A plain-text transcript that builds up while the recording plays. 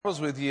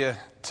With you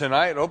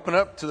tonight. Open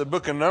up to the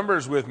book of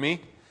Numbers with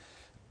me.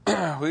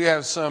 We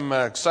have some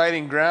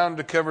exciting ground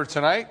to cover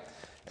tonight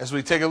as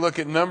we take a look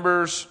at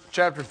Numbers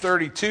chapter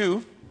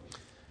 32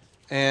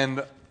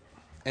 and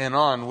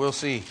on. We'll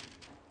see.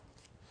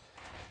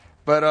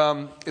 But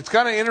it's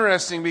kind of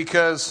interesting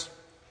because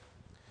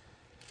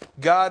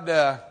God,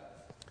 I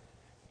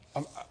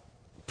don't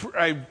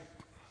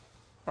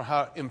know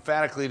how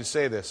emphatically to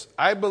say this.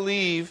 I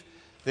believe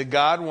that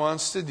God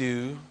wants to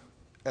do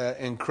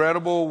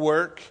incredible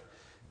work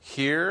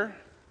here,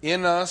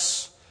 in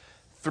us,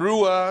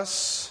 through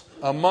us,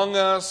 among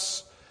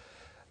us.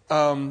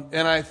 And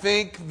I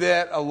think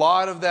that a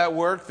lot of that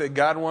work that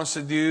God wants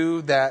to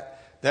do, that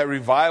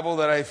revival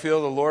that I feel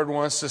the Lord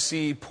wants to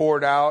see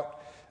poured out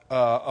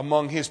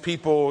among His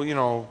people,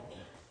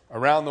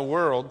 around the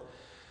world,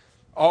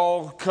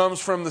 all comes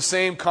from the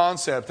same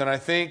concept. And I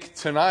think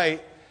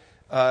tonight,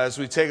 as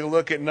we take a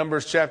look at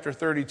Numbers chapter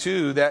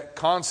 32, that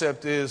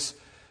concept is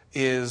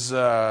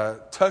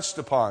touched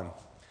upon.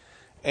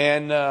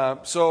 And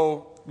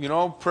so,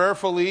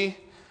 prayerfully,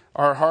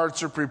 our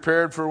hearts are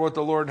prepared for what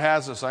the Lord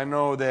has us. I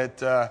know that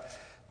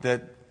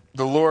the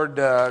Lord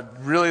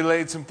really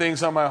laid some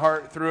things on my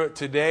heart through it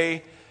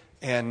today,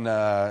 and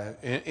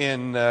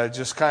in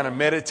just kind of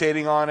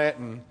meditating on it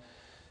and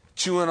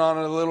chewing on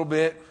it a little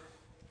bit.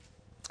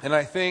 And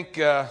I think,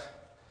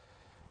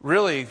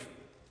 really,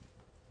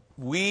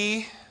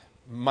 we,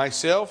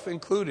 myself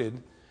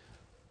included,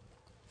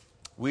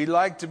 we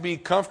like to be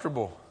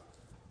comfortable.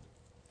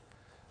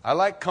 I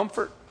like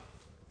comfort.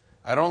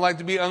 I don't like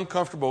to be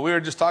uncomfortable. We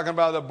were just talking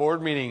about the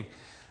board meeting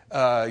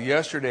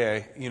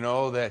yesterday,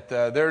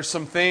 that there's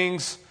some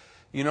things,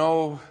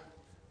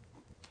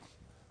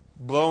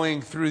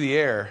 blowing through the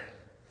air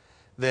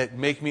that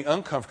make me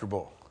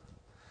uncomfortable.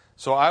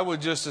 So I would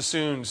just as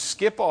soon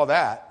skip all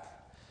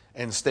that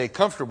and stay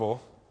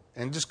comfortable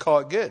and just call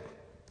it good.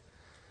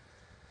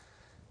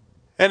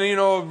 And,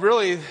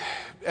 really,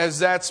 as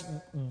that's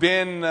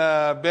been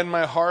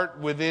my heart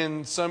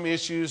within some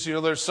issues,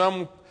 there's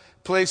some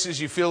places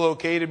you feel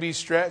okay to be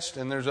stretched,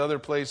 and there's other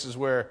places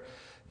where,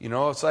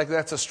 it's like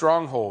that's a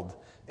stronghold,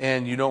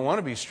 and you don't want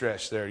to be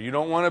stretched there. You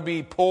don't want to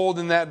be pulled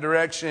in that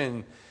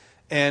direction.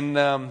 And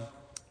I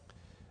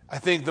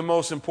think the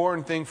most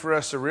important thing for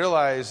us to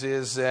realize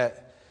is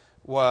that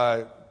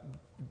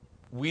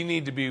we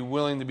need to be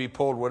willing to be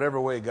pulled whatever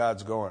way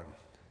God's going,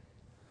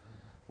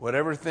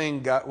 whatever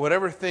thing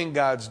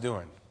God's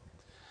doing.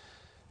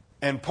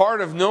 And part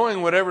of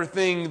knowing whatever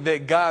thing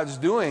that God's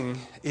doing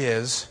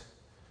is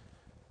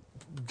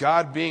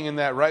God being in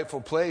that rightful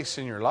place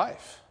in your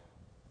life.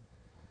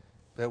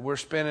 That we're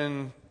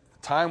spending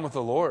time with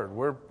the Lord.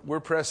 We're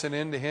pressing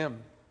into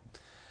Him.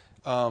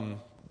 I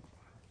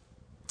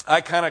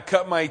kind of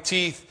cut my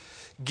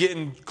teeth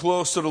getting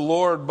close to the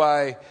Lord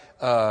by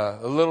a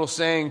little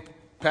saying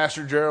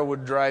Pastor Gerald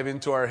would drive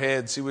into our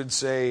heads. He would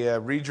say,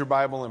 read your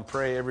Bible and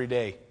pray every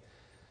day.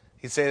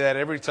 He'd say that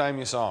every time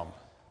you saw him.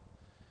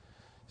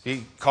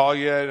 He'd call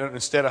you,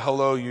 instead of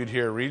hello, you'd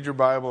hear, read your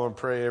Bible and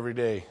pray every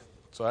day.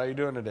 So how you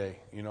doing today?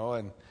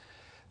 And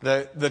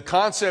the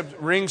concept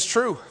rings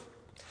true.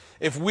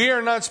 If we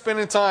are not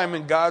spending time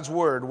in God's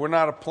Word, we're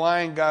not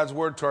applying God's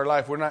Word to our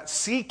life, we're not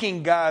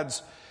seeking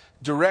God's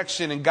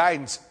direction and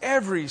guidance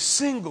every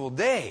single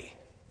day,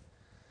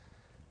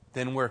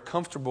 then we're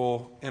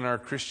comfortable in our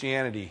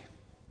Christianity.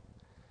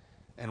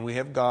 And we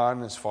have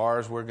gone as far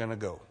as we're going to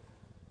go.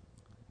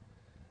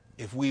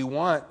 If we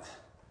want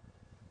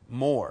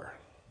more,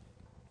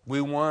 we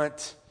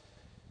want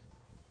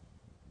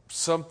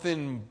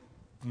something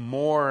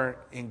more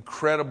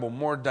incredible,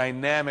 more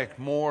dynamic,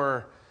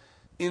 more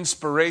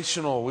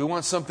inspirational. We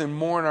want something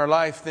more in our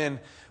life, then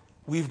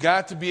we've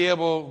got to be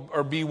able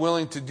or be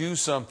willing to do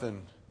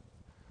something.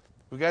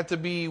 We've got to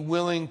be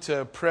willing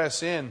to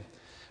press in.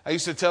 I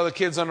used to tell the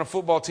kids on the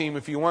football team,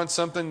 if you want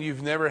something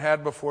you've never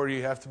had before,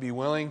 you have to be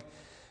willing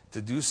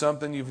to do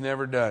something you've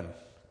never done.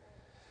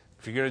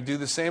 If you're going to do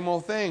the same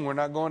old thing, we're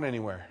not going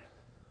anywhere.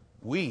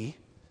 We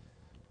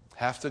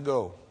have to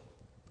go.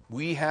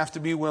 We have to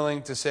be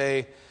willing to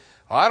say,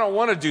 I don't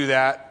want to do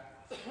that,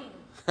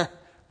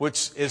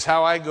 which is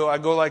how I go. I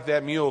go like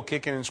that mule,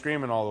 kicking and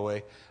screaming all the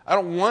way. I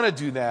don't want to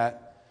do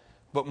that,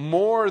 but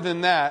more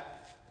than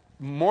that,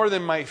 more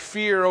than my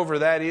fear over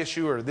that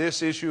issue or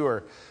this issue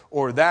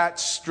or that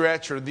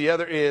stretch or the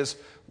other is,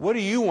 what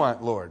do you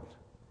want, Lord?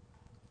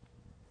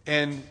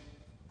 And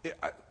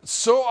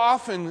so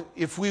often,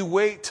 if we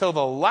wait till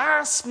the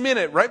last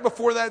minute, right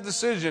before that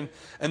decision,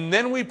 and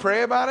then we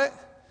pray about it,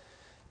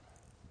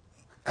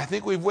 I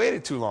think we've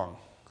waited too long.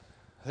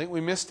 I think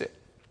we missed it.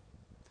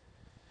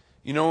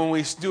 When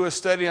we do a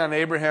study on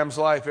Abraham's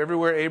life,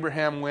 everywhere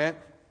Abraham went,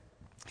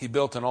 he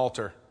built an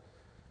altar.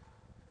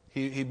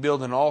 He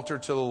built an altar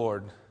to the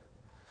Lord.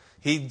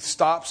 He'd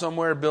stop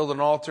somewhere, build an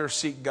altar,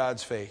 seek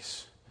God's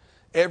face.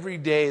 Every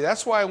day.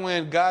 That's why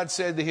when God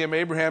said to him,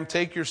 Abraham,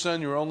 take your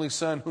son, your only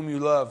son, whom you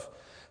love,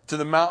 to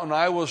the mountain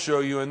I will show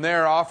you, and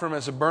there offer him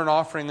as a burnt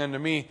offering unto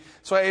me.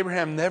 That's why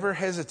Abraham never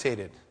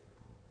hesitated.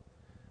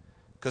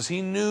 Because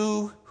he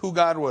knew who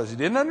God was. He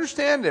didn't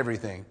understand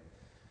everything.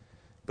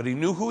 but he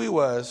knew who he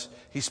was.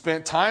 He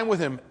spent time with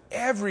him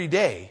every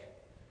day.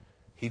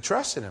 He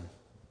trusted him.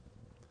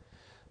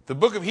 The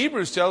book of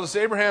Hebrews tells us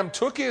Abraham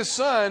took his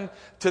son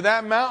to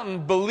that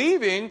mountain,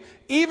 believing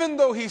even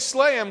though he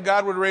slay him,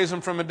 God would raise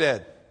him from the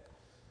dead.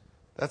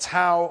 That's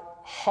how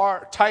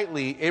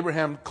tightly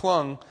Abraham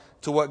clung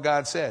to what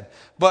God said.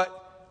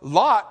 But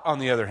Lot, on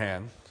the other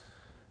hand,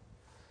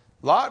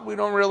 Lot, we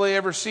don't really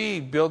ever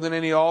see building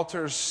any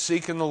altars,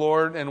 seeking the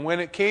Lord. And when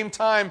it came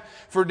time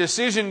for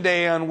decision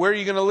day on where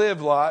you're going to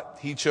live, Lot,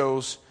 he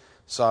chose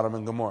Sodom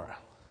and Gomorrah.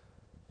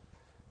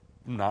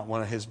 Not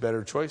one of his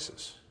better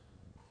choices.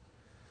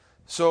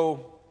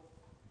 So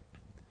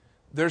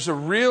there's a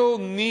real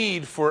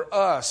need for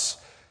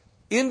us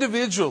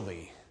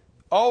individually,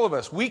 all of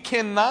us. We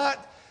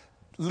cannot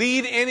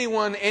lead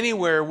anyone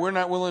anywhere we're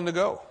not willing to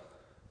go.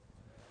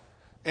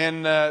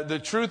 And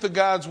the truth of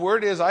God's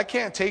word is I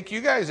can't take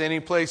you guys any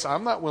place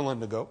I'm not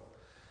willing to go.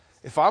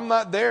 If I'm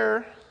not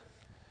there,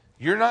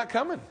 you're not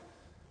coming.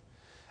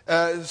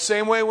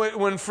 Same way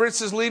when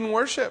Fritz is leading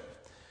worship.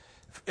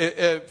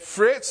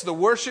 Fritz, the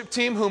worship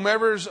team,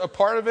 whomever's a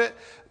part of it,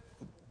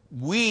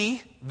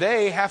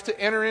 they have to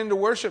enter into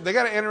worship. They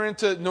got to enter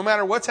into, no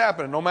matter what's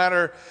happening, no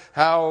matter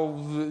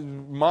how the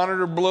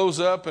monitor blows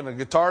up and a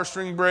guitar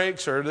string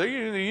breaks, or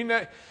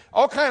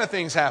all kind of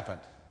things happen.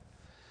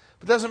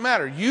 But it doesn't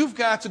matter. You've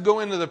got to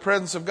go into the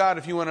presence of God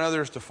if you want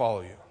others to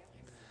follow you.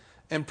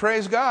 And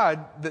praise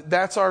God,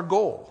 that's our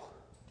goal.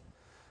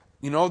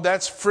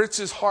 That's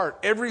Fritz's heart.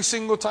 Every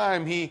single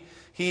time he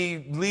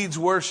leads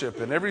worship,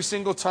 and every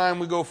single time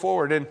we go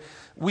forward, and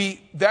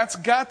that's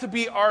got to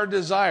be our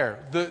desire.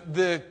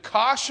 The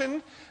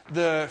caution,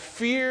 the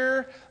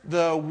fear,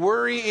 the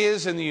worry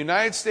is in the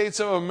United States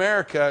of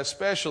America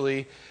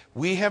especially,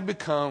 we have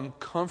become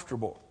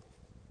comfortable.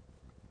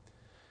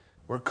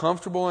 We're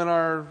comfortable in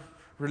our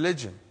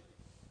religion.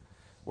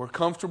 We're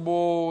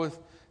comfortable with,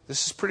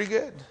 this is pretty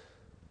good.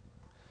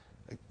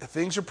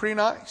 Things are pretty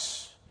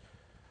nice.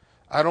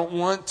 I don't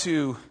want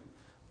to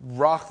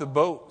rock the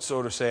boat,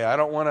 so to say. I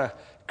don't want to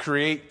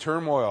create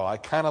turmoil. I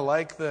kind of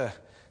like the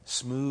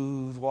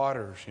smooth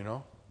waters,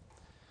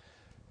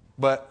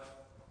 But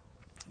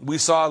we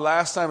saw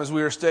last time as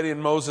we were studying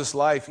Moses'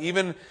 life,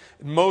 even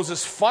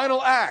Moses'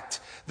 final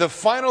act, the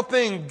final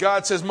thing,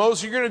 God says,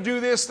 Moses, you're going to do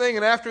this thing,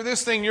 and after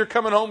this thing, you're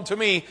coming home to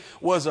me,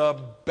 was a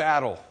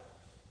battle.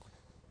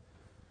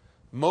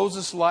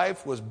 Moses'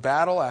 life was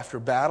battle after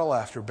battle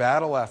after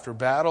battle after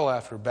battle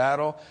after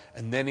battle,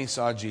 and then he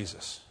saw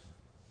Jesus.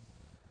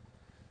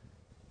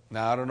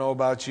 Now, I don't know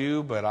about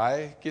you, but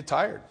I get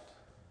tired.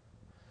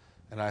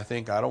 And I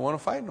think, I don't want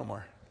to fight no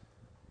more.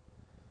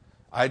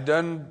 I've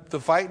done the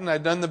fighting,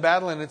 I've done the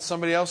battle, and it's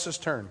somebody else's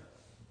turn.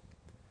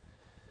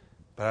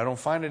 But I don't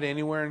find it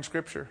anywhere in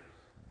Scripture.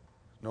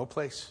 No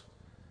place.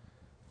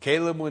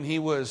 Caleb, when he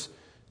was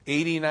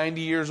 80,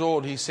 90 years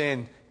old, he's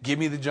saying, give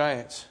me the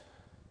giants.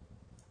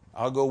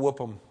 I'll go whoop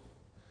them.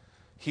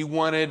 He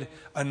wanted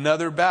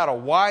another battle.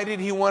 Why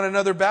did he want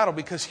another battle?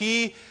 Because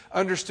he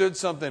understood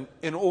something.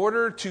 In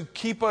order to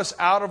keep us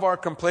out of our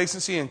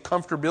complacency and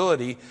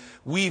comfortability,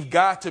 we've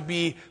got to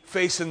be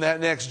facing that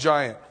next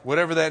giant,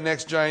 whatever that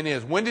next giant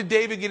is. When did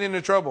David get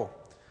into trouble?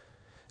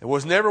 It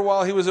was never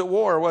while he was at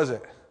war, was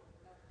it?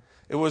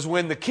 It was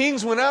when the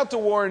kings went out to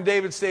war and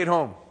David stayed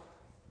home.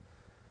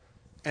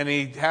 And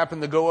he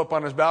happened to go up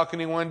on his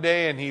balcony one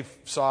day and he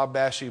saw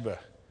Bathsheba.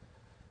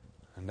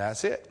 And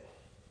that's it.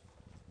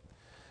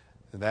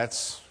 And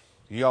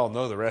you all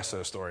know the rest of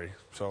the story.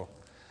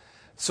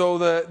 So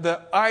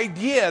the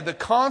idea, the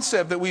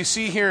concept that we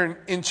see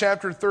here in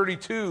chapter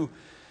 32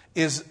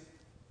 is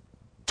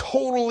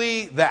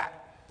totally that.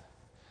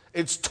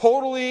 It's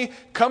totally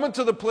coming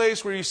to the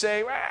place where you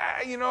say,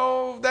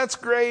 that's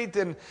great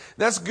and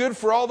that's good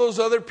for all those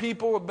other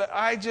people, but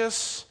I'm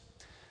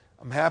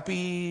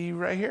happy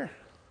right here.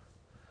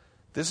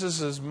 This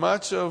is as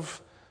much of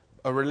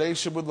a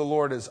relationship with the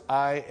Lord as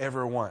I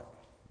ever want.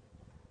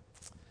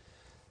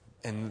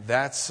 And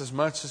that's as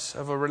much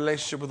of a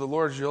relationship with the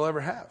Lord as you'll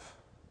ever have.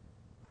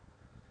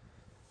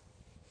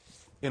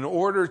 In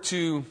order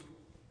to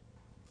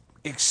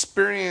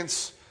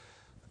experience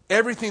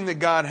everything that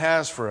God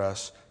has for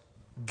us,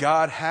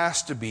 God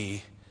has to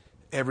be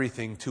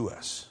everything to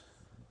us.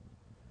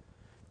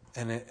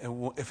 And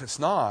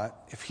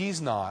if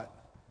He's not,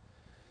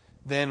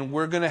 then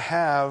we're going to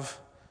have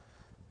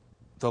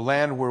the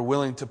land we're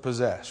willing to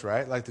possess,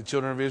 right? Like the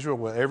children of Israel,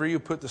 wherever you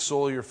put the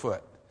sole of your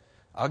foot,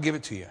 I'll give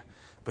it to you.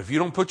 But if you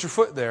don't put your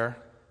foot there,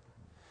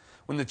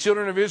 when the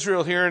children of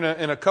Israel here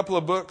in a couple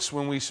of books,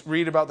 when we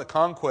read about the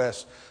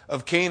conquest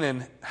of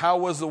Canaan, how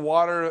was the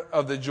water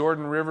of the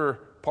Jordan River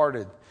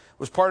parted? It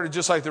was parted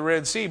just like the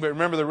Red Sea, but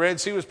remember the Red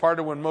Sea was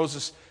parted when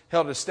Moses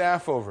held his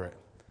staff over it.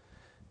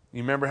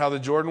 You remember how the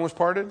Jordan was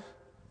parted?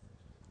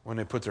 When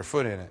they put their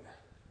foot in it.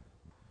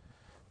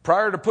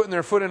 Prior to putting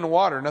their foot in the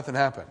water, nothing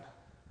happened.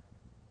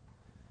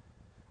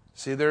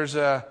 See, there's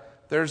a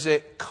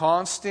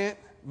constant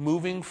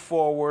moving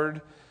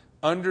forward,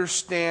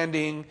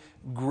 understanding,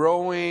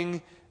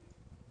 growing,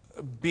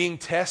 being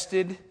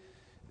tested,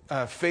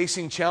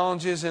 facing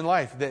challenges in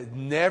life that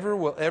never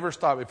will ever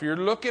stop. If you're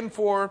looking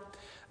for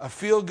a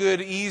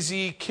feel-good,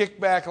 easy,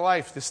 kickback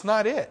life, that's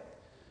not it.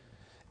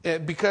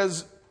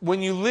 Because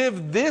when you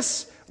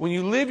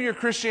live your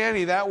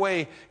Christianity that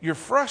way, you're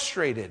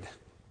frustrated.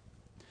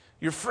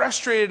 You're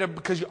frustrated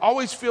because you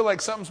always feel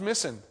like something's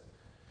missing.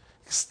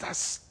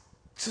 That's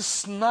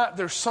just not,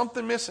 there's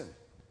something missing.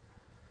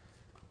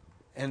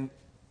 And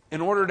in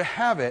order to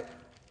have it,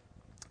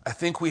 I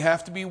think we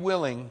have to be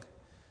willing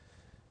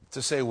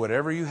to say,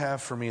 whatever you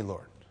have for me,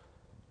 Lord,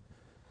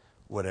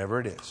 whatever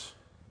it is.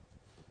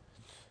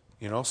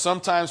 You know,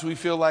 sometimes we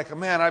feel like,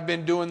 man, I've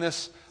been doing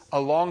this a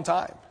long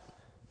time.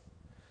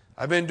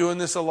 I've been doing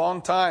this a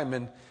long time.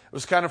 And it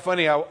was kind of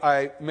funny.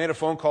 I made a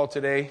phone call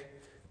today.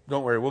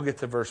 Don't worry, we'll get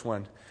to verse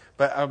 1.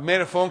 But I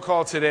made a phone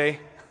call today,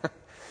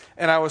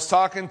 and I was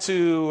talking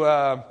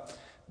to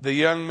the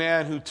young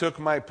man who took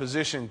my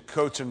position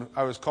coaching.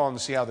 I was calling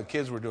to see how the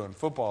kids were doing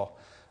football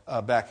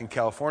back in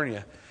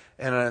California,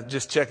 and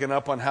just checking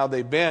up on how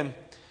they've been.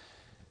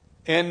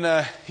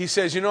 And he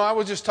says, you know, I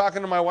was just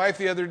talking to my wife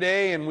the other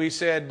day, and we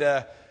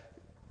said,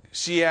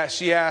 she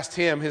asked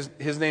him,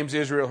 his name's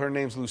Israel, her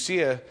name's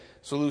Lucia.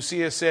 So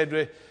Lucia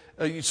said,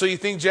 so you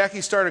think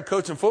Jackie started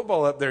coaching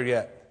football up there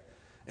yet?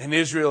 And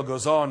Israel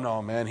goes, oh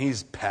no, man,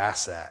 he's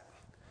past that.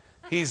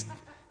 He's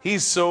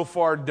so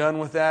far done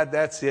with that.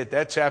 That's it.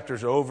 That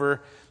chapter's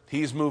over.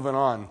 He's moving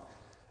on.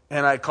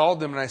 And I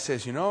called him and I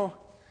says, you know,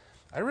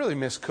 I really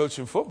miss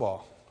coaching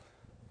football.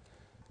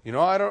 You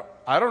know,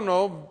 I don't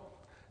know.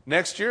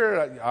 Next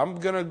year, I'm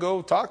going to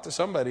go talk to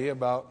somebody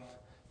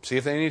see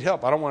if they need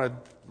help. I don't want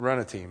to run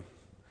a team.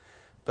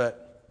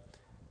 But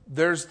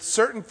there's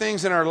certain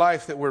things in our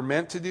life that we're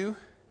meant to do.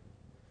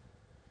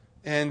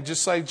 And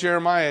just like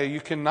Jeremiah,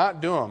 you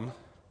cannot do them.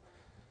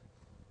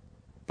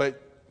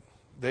 But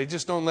they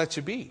just don't let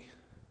you be.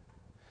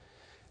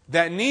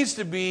 That needs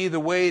to be the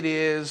way it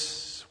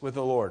is with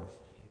the Lord.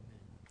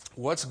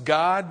 What's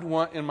God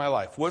want in my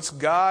life? What's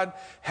God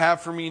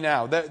have for me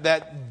now?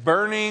 That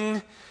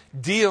burning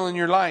deal in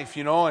your life,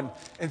 you know,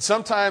 and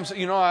sometimes,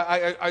 you know,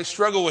 I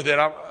struggle with it.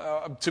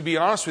 To be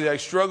honest with you, I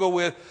struggle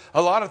with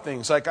a lot of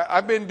things. Like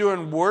I've been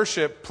doing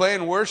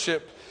playing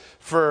worship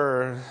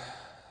for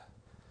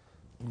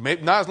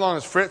maybe not as long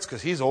as Fritz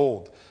because he's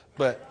old,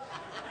 but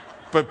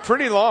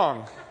pretty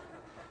long,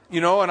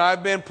 you know. And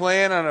I've been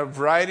playing on a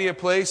variety of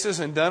places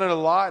and done it a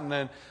lot, and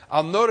then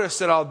I'll notice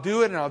that I'll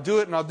do it and I'll do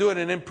it and I'll do it.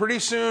 And then pretty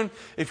soon,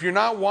 if you're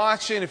not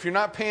watching, if you're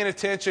not paying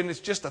attention, it's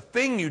just a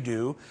thing you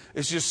do.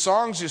 It's just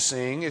songs you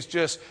sing. It's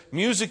just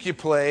music you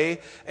play.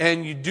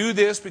 And you do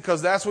this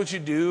because that's what you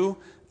do.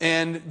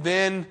 And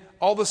then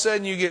all of a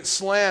sudden you get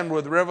slammed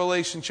with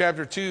Revelation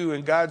chapter 2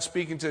 and God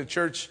speaking to the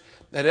church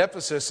at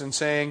Ephesus and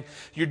saying,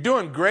 you're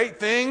doing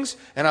great things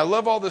and I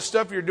love all the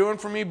stuff you're doing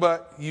for me,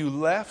 but you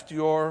left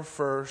your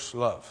first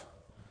love.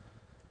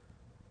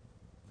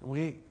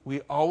 We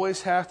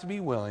always have to be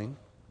willing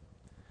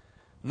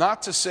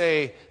not to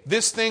say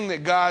this thing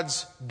that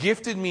God's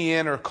gifted me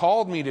in or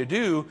called me to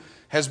do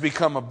has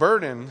become a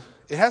burden.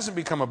 It hasn't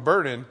become a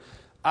burden.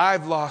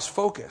 I've lost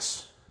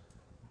focus.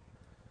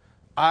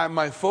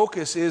 My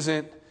focus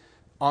isn't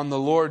on the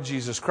Lord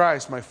Jesus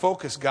Christ. My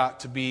focus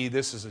got to be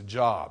this is a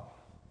job.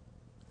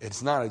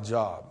 It's not a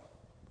job.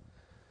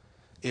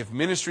 If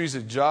ministry is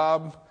a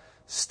job,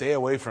 stay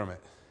away from it.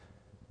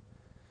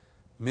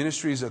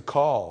 Ministry is a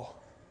call.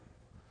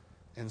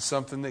 And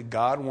something that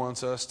God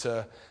wants us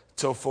to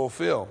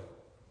fulfill.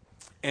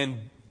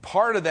 And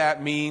part of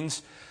that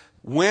means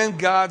when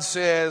God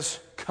says,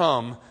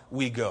 come,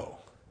 we go.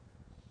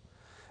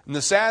 And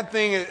the sad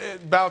thing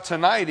about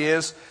tonight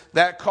is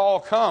that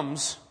call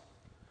comes,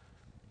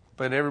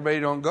 but everybody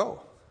don't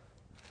go.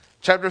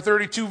 Chapter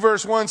 32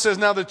 verse 1 says,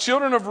 now the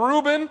children of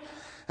Reuben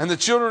and the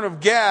children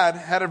of Gad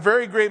had a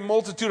very great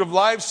multitude of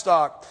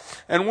livestock.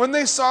 And when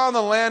they saw in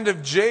the land of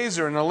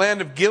Jazer and the land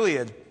of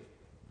Gilead,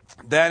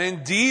 that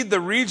indeed the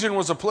region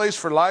was a place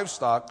for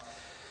livestock,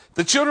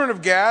 the children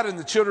of Gad and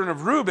the children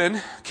of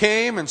Reuben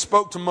came and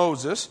spoke to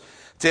Moses,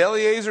 to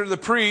Eleazar the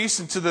priest,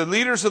 and to the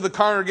leaders of the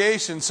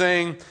congregation,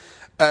 saying,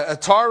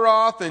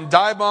 Ataroth and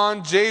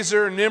Dibon,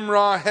 Jazer,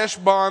 Nimrah,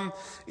 Heshbon,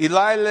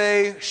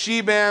 Elileh,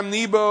 Shebam,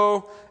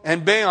 Nebo,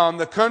 and Beon,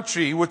 the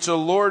country which the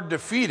Lord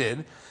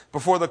defeated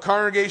before the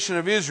congregation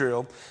of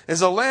Israel,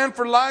 is a land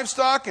for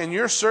livestock, and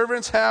your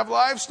servants have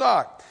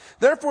livestock.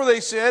 Therefore they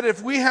said,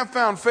 if we have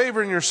found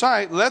favor in your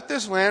sight, let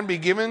this land be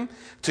given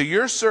to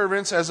your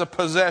servants as a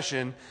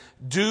possession.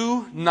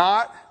 Do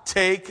not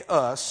take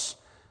us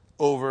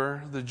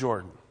over the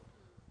Jordan.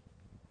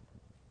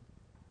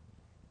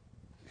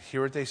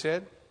 Hear what they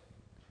said?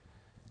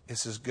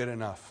 This is good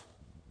enough.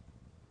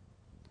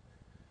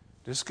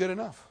 This is good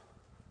enough.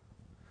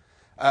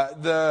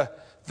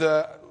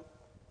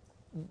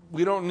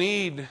 We don't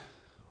need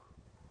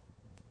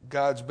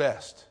God's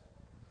best.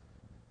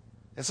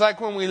 It's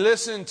like when we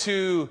listen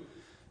to,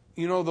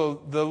 you know,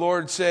 the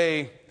Lord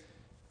say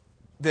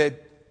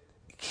that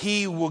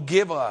He will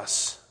give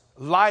us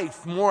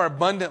life more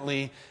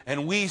abundantly,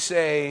 and we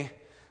say,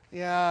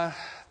 yeah,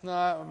 no,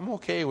 I'm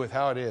okay with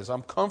how it is.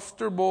 I'm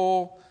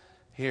comfortable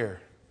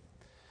here.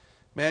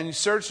 Man, you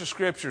search the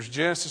scriptures,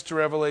 Genesis to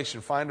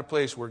Revelation, find a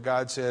place where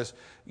God says,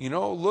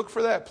 look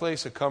for that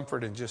place of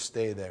comfort and just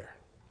stay there.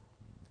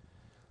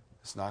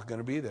 It's not going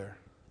to be there.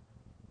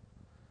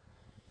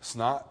 It's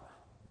not.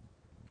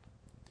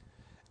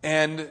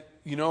 And,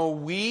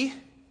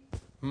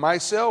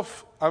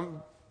 myself,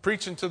 I'm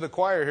preaching to the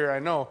choir here, I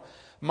know.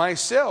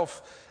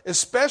 Myself,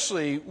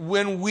 especially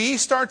when we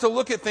start to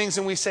look at things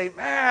and we say,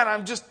 man,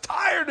 I'm just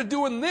tired of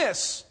doing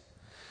this.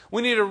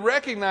 We need to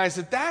recognize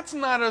that that's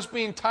not us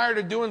being tired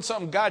of doing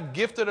something God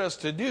gifted us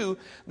to do.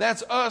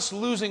 That's us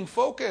losing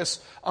focus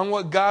on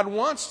what God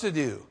wants to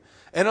do.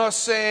 And us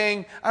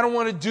saying, I don't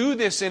want to do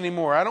this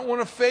anymore. I don't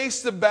want to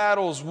face the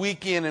battles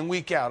week in and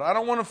week out. I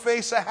don't want to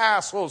face the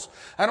hassles.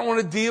 I don't want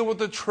to deal with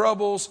the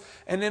troubles.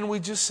 And then we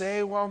just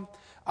say, well,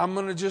 I'm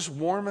going to just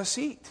warm a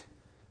seat.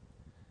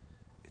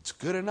 It's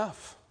good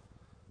enough.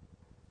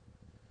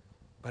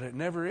 But it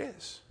never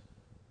is.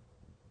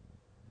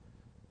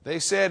 They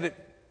said,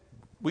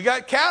 we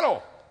got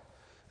cattle,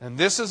 and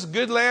this is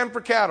good land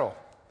for cattle.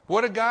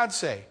 What did God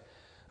say?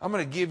 I'm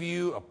going to give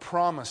you a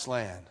promised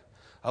land.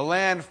 A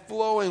land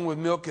flowing with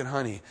milk and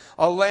honey.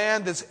 A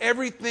land that's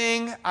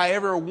everything I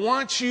ever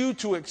want you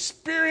to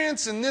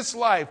experience in this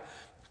life,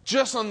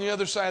 just on the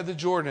other side of the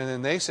Jordan.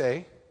 And they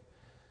say,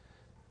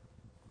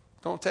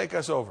 don't take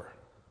us over.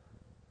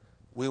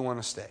 We want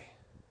to stay.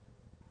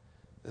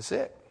 That's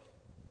it.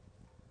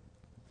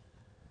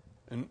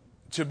 And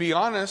to be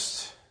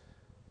honest,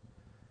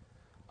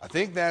 I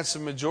think that's the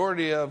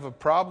majority of a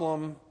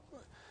problem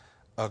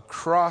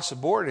across the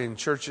board in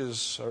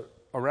churches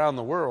around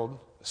the world,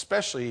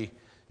 especially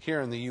here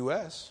in the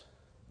U.S.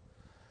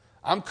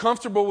 I'm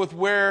comfortable with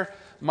where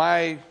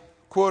my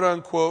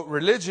quote-unquote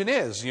religion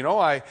is.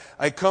 I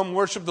come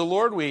worship the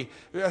Lord.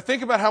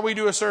 Think about how we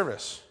do a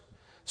service.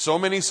 So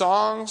many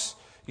songs,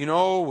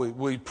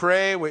 we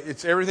pray.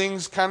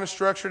 Everything's kind of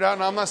structured out.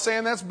 And I'm not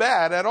saying that's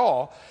bad at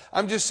all.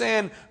 I'm just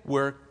saying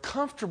we're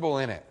comfortable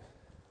in it.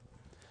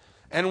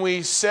 And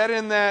we sit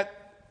in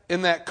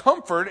that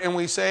comfort and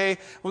we say,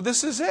 well,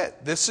 this is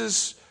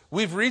it.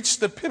 We've reached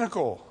the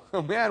pinnacle.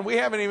 Oh man, we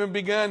haven't even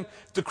begun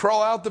to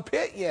crawl out the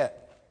pit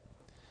yet.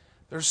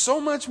 There's so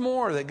much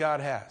more that God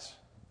has.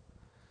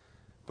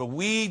 But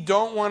we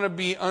don't want to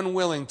be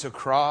unwilling to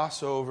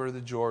cross over the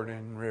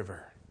Jordan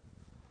River.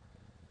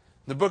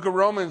 In the book of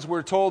Romans,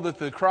 we're told that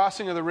the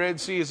crossing of the Red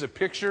Sea is a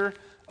picture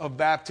of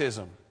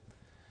baptism.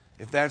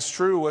 If that's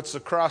true, what's the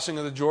crossing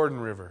of the Jordan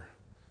River?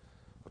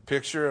 A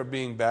picture of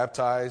being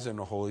baptized in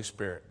the Holy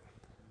Spirit.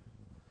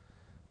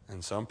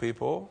 And some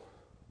people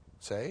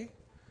say,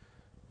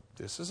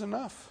 this is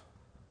enough.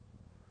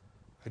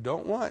 I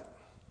don't want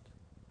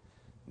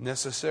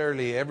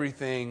necessarily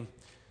everything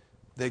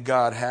that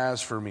God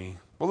has for me.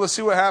 Well, let's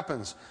see what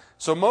happens.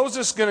 So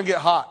Moses is going to get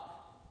hot.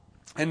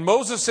 And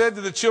Moses said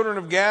to the children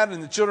of Gad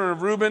and the children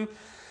of Reuben,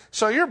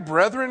 shall your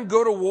brethren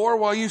go to war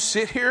while you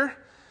sit here?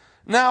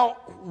 Now,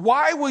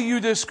 why will you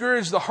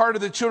discourage the heart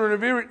of the children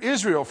of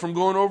Israel from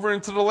going over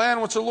into the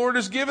land which the Lord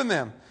has given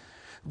them?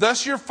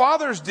 Thus your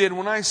fathers did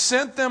when I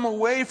sent them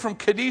away from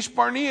Kadesh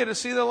Barnea to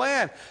see the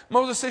land.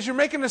 Moses says, you're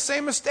making the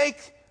same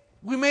mistake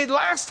we made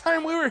last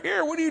time we were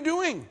here. What are you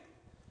doing?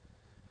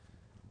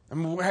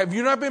 Have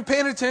you not been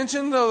paying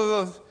attention to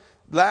the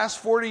last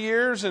 40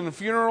 years and the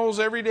funerals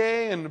every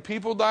day and the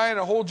people dying,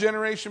 a whole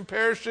generation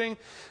perishing,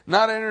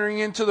 not entering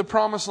into the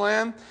promised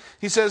land?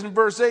 He says in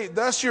verse 8,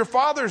 thus your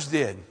fathers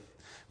did.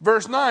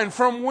 Verse 9,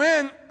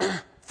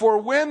 for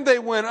when they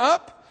went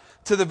up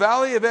to the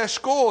valley of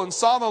Eshcol and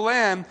saw the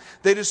land,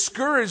 they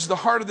discouraged the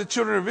heart of the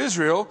children of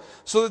Israel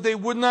so that they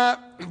would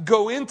not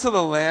go into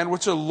the land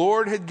which the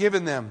Lord had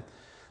given them.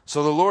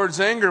 So the Lord's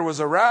anger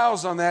was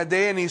aroused on that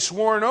day, and he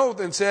swore an oath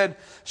and said,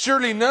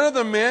 surely none of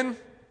the men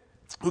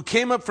who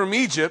came up from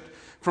Egypt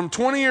from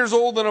 20 years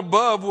old and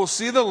above will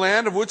see the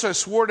land of which I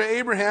swore to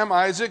Abraham,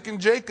 Isaac, and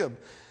Jacob,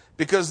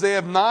 because they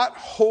have not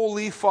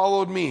wholly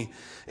followed me,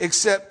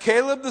 except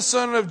Caleb the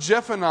son of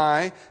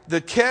Jephunneh,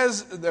 the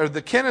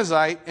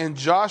Kenizzite, and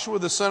Joshua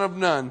the son of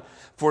Nun,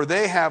 for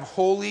they have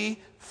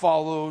wholly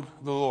followed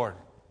the Lord.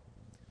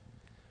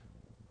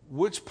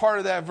 Which part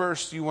of that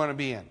verse do you want to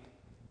be in?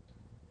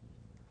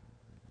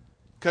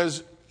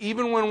 Because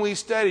even when we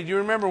studied, you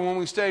remember when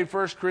we studied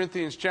 1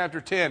 Corinthians chapter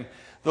 10,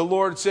 the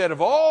Lord said, of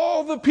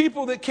all the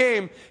people that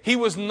came, he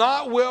was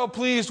not well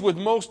pleased with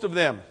most of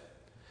them.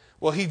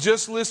 Well, he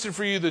just listed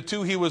for you the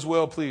two he was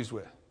well pleased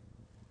with.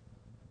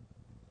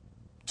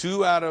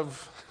 2 out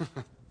of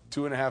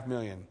 2.5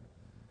 million.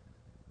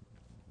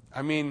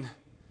 I mean,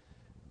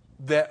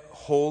 that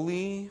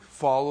wholly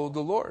followed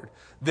the Lord.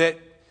 That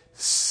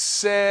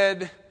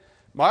said,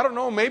 I don't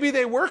know, maybe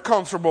they were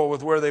comfortable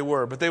with where they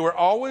were, but they were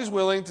always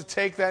willing to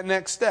take that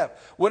next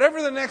step.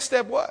 Whatever the next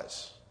step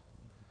was.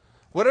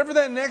 Whatever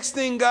that next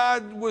thing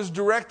God was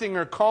directing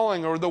or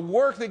calling, or the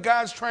work that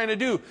God's trying to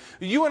do.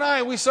 You and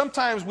I, we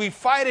sometimes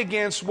fight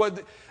against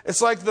what,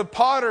 it's like the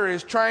potter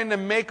is trying to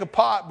make a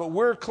pot, but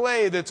we're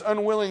clay that's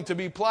unwilling to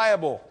be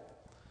pliable.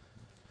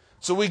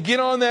 So we get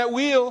on that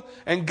wheel,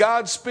 and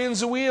God spins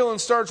the wheel and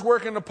starts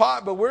working the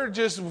pot, but we're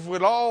just,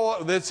 with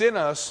all that's in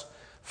us,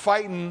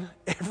 fighting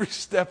every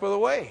step of the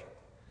way.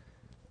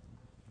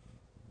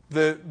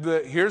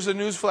 Here's a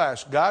news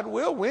flash. God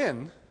will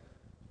win.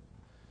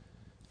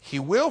 He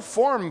will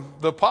form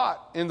the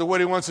pot into what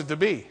he wants it to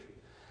be.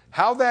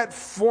 How that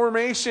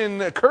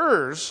formation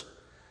occurs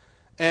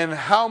and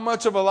how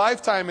much of a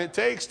lifetime it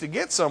takes to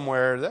get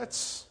somewhere,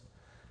 that's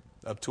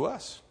up to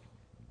us.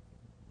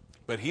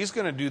 But he's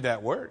going to do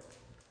that work.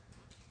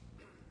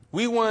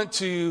 We want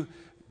to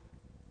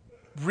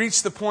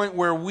reach the point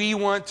where we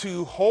want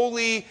to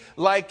wholly,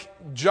 like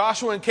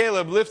Joshua and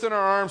Caleb, lifting our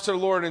arms to the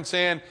Lord and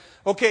saying,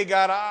 okay,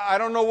 God, I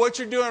don't know what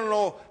you're doing. I don't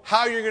know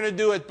how you're going to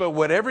do it, but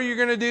whatever you're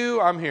going to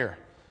do, I'm here.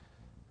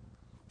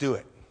 Do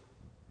it.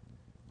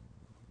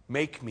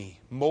 Make me,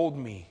 mold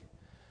me,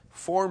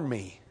 form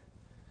me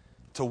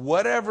to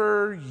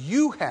whatever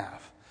you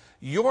have,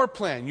 your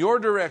plan, your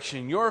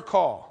direction, your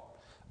call.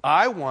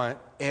 I want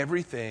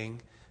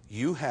everything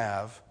you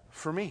have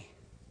for me.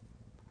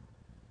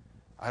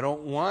 I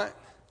don't want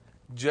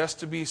just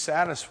to be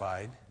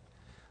satisfied.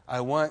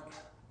 I want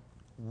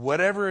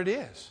whatever it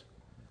is.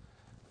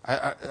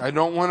 I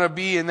don't want to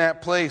be in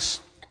that place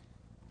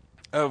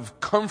of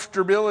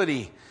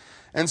comfortability.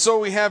 And so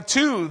we have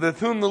two with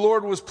whom the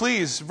Lord was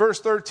pleased. Verse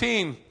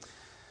 13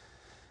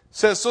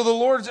 says, so the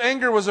Lord's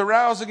anger was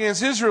aroused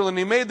against Israel, and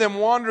he made them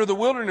wander the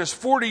wilderness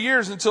 40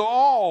 years until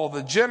all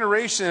the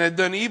generation that had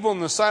done evil in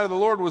the sight of the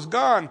Lord was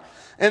gone.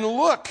 And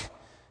look,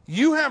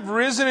 you have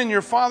risen in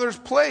your father's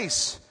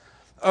place,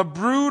 a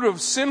brood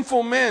of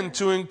sinful men,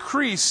 to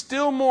increase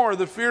still more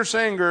the fierce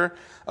anger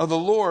of the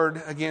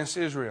Lord against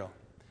Israel.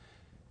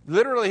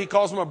 Literally, he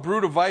calls them a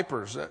brood of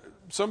vipers.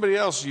 Somebody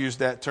else used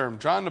that term.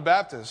 John the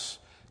Baptist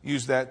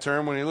used that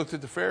term when he looked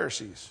at the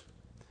Pharisees.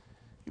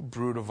 You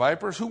brood of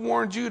vipers, who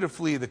warned you to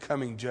flee the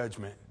coming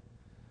judgment?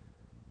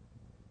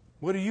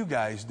 What are you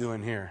guys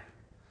doing here?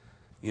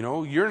 You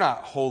know, you're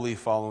not wholly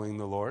following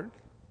the Lord.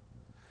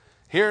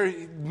 Here,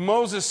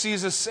 Moses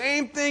sees the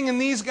same thing in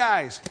these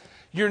guys.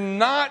 You're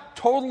not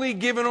totally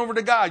given over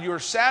to God. You're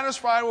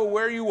satisfied with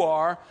where you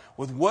are,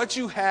 with what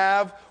you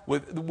have,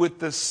 with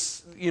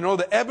this,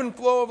 the ebb and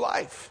flow of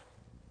life.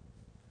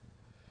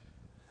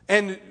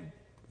 And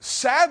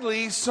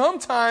sadly,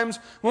 sometimes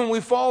when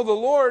we follow the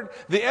Lord,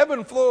 the ebb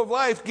and flow of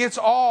life gets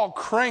all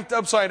cranked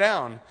upside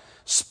down,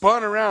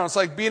 spun around. It's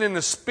like being in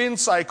a spin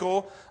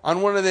cycle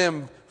on one of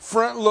them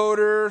front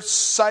loader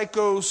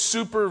Psycho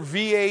Super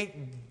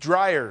V8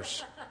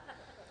 dryers.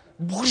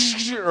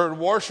 Or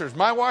washers.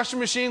 My washing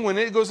machine, when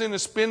it goes into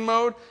spin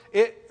mode,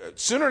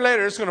 sooner or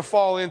later it's going to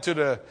fall into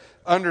the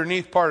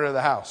underneath part of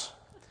the house.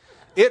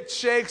 It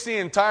shakes the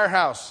entire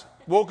house.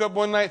 Woke up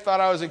one night,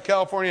 thought I was in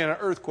California in an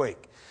earthquake.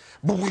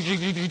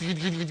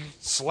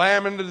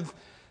 Slam into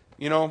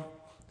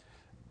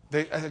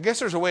I guess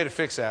there's a way to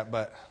fix that,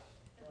 but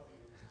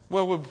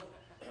what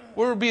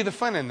would be the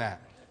fun in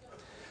that?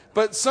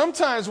 But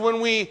sometimes when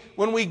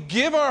we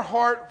give our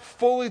heart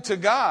fully to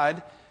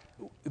God,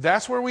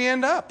 that's where we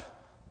end up.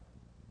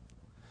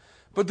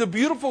 But the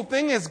beautiful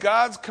thing is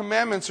God's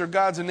commandments are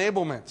God's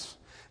enablements.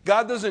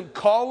 God doesn't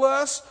call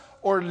us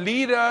or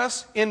lead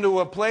us into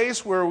a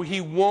place where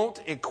he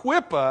won't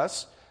equip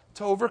us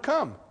to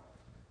overcome.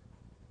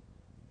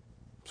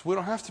 So we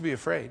don't have to be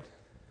afraid.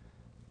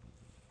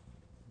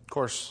 Of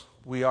course,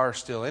 we are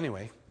still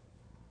anyway.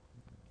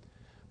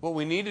 What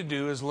we need to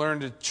do is learn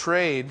to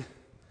trade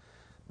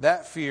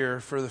that fear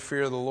for the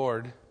fear of the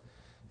Lord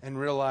and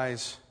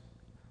realize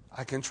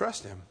I can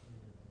trust him.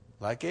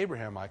 Like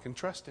Abraham, I can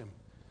trust him.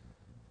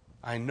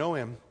 I know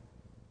him.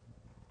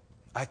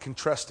 I can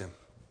trust him.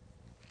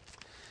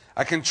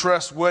 I can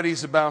trust what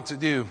he's about to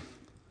do.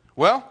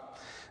 Well,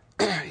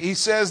 he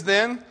says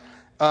then,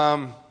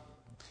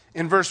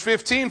 in verse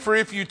 15, for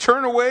if you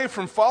turn away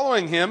from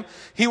following him,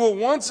 he will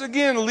once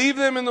again leave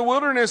them in the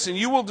wilderness and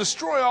you will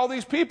destroy all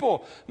these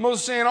people.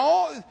 Moses saying,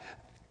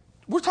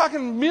 we're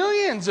talking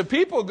millions of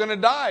people going to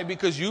die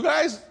because you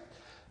guys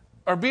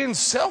are being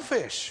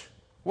selfish.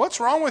 What's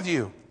wrong with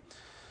you?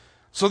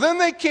 So then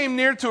they came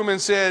near to him and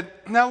said,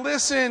 now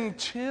listen,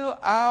 chill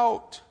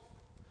out.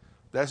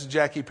 That's a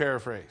Jackie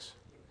paraphrase.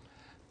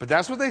 But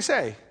that's what they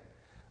say.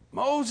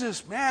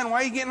 Moses, man,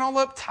 why are you getting all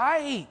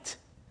uptight?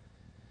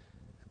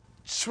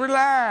 Just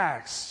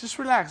relax. Just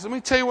relax. Let me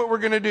tell you what we're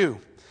going to do.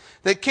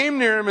 They came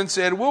near him and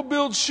said, we'll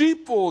build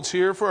sheepfolds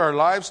here for our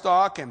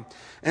livestock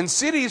and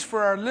cities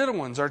for our little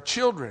ones, our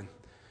children.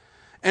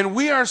 And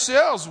we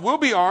ourselves will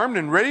be armed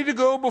and ready to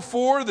go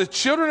before the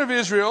children of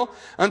Israel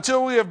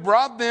until we have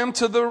brought them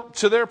to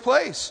their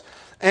place.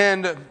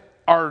 And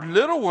our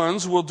little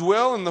ones will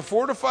dwell in the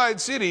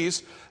fortified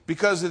cities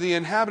because of the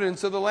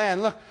inhabitants of the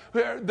land. Look,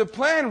 the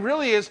plan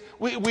really is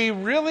we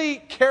really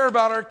care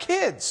about our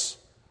kids.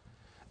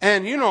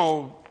 And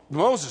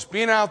Moses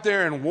being out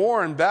there in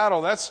war and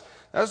battle, that's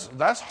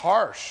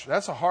harsh.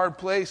 That's a hard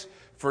place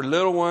for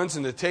little ones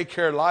and to take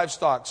care of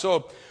livestock.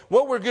 So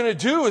what we're going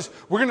to do is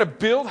we're going to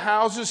build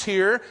houses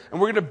here and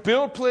we're going to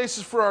build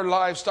places for our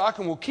livestock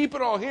and we'll keep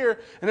it all here.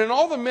 And then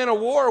all the men of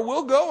war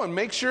will go and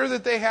make sure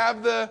that they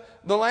have the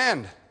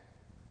land.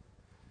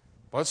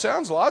 Well, it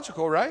sounds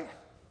logical, right?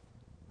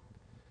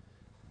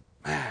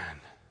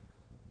 Man.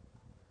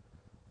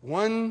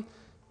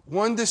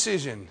 One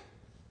decision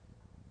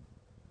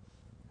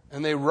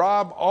And they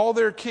rob all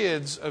their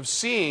kids of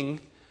seeing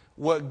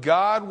what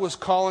God was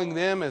calling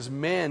them as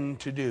men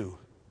to do.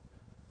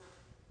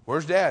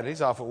 Where's Dad?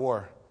 He's off at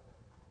war.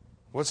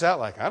 What's that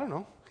like? I don't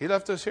know. He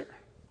left us here.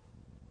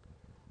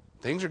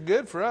 Things are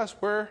good for us.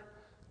 We're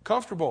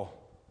comfortable.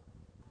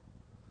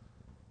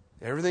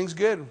 Everything's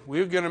good.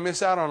 We're going to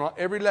miss out on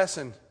every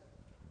lesson.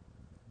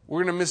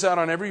 We're going to miss out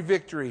on every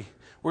victory.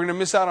 We're going to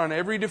miss out on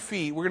every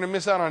defeat. We're going to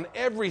miss out on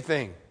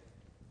everything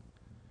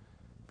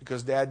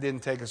because Dad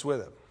didn't take us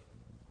with him.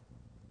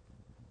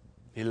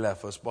 He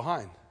left us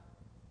behind.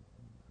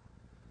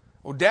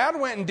 Well, Dad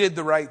went and did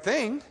the right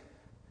thing.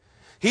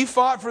 He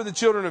fought for the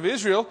children of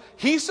Israel.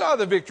 He saw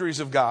the victories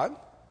of God.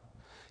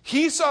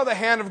 He saw the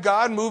hand of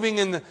God moving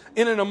in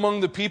and among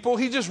the people.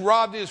 He just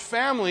robbed his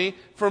family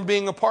from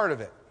being a part of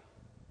it.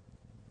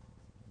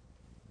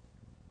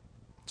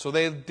 So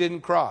they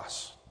didn't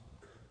cross.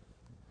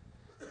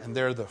 And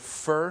they're the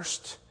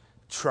first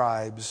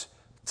tribes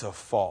to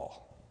fall.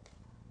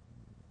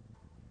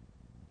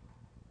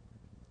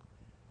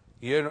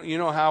 You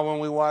know how when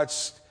we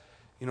watched,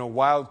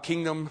 Wild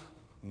Kingdom,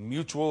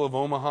 Mutual of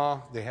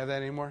Omaha, they have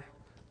that anymore?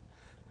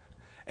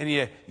 And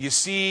you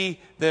see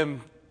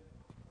them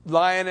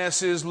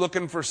lionesses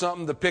looking for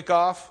something to pick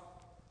off.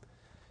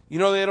 They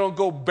don't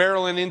go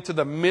barreling into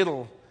the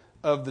middle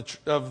of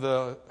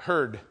the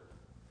herd,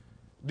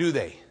 do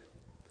they?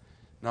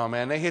 No,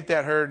 man, they hit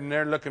that herd and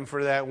they're looking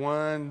for that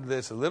one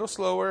that's a little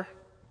slower,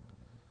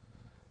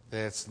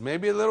 that's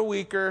maybe a little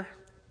weaker,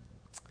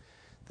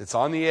 that's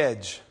on the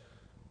edge.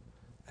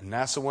 And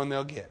that's the one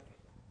they'll get.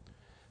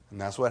 And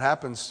that's what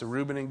happens to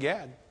Reuben and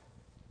Gad.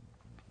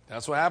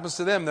 That's what happens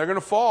to them. They're going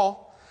to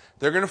fall.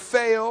 They're going to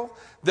fail.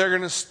 They're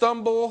going to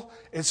stumble.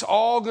 It's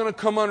all going to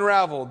come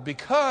unraveled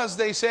because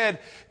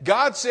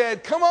God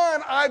said, come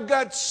on, I've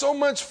got so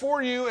much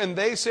for you. And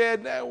they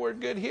said, no, we're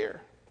good here.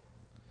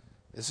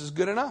 This is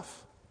good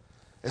enough.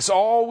 It's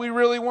all we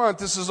really want.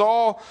 This is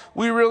all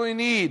we really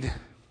need.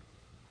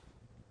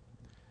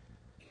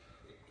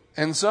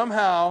 And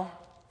somehow,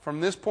 from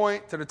this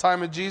point to the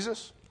time of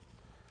Jesus,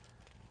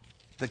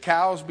 the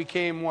cows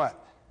became what?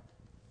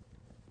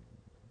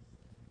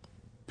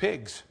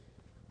 Pigs.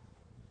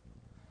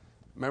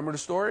 Remember the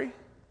story?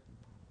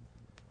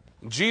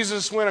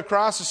 Jesus went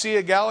across the Sea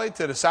of Galilee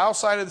to the south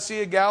side of the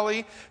Sea of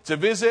Galilee to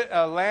visit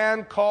a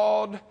land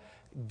called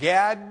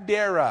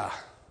Gadara,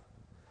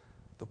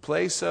 the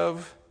place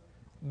of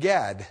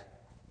Gad,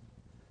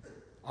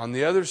 on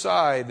the other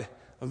side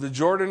of the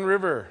Jordan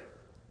River.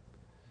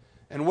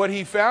 And what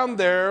he found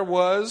there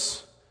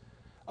was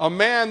a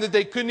man that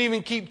they couldn't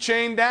even keep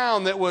chained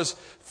down, that was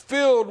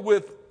filled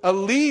with a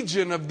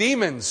legion of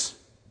demons.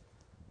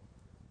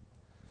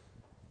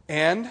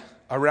 And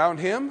around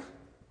him,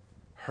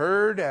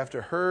 herd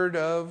after herd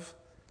of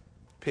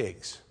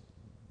pigs.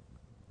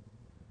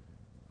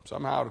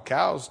 Somehow the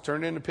cows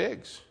turned into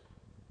pigs.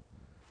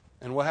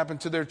 And what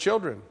happened to their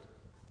children?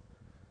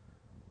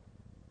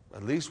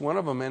 At least one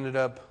of them ended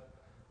up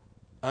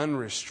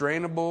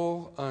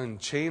unrestrainable,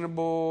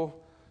 unchainable,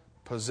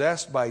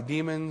 possessed by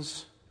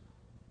demons.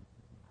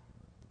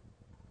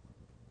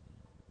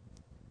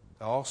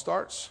 It all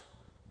starts.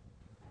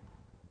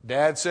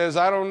 Dad says,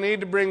 I don't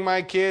need to bring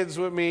my kids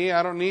with me.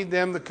 I don't need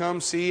them to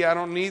come see. I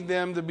don't need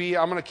them to be,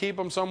 I'm going to keep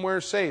them somewhere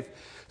safe.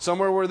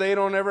 Somewhere where they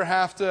don't ever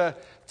have to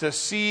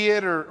see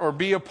it or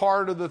be a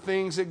part of the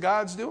things that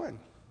God's doing.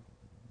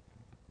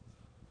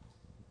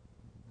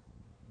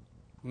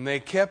 And they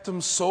kept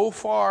them so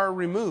far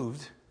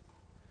removed.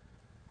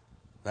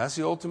 That's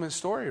the ultimate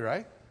story,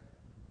 right?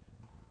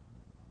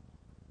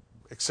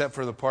 Except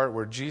for the part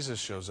where Jesus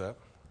shows up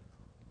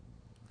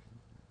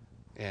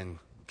and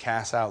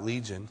casts out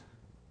Legion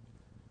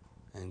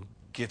and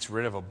gets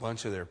rid of a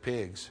bunch of their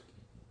pigs.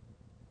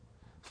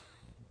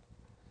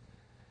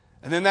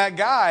 And then that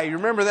guy, you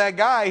remember that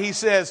guy, he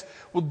says,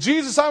 well,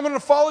 Jesus, I'm going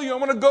to follow you. I'm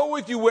going to go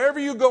with you. Wherever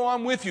you go,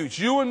 I'm with you. It's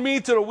you and me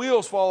till the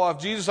wheels fall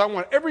off. Jesus, I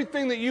want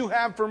everything that you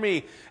have for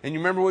me. And you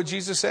remember what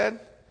Jesus said?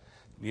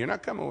 You're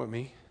not coming with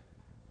me.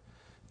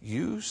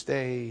 You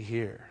stay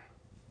here.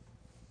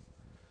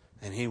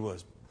 And he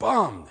was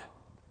bummed.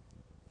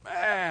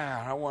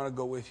 Man, I want to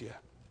go with you.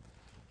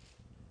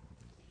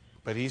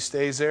 But he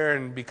stays there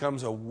and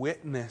becomes a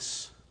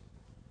witness.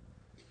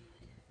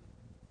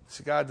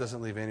 See, God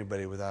doesn't leave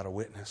anybody without a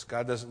witness.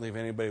 God doesn't leave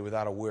anybody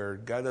without a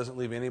word. God doesn't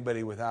leave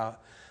anybody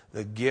without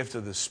the gift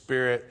of the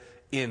Spirit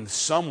in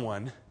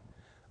someone,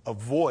 a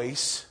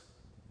voice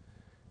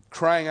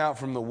crying out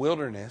from the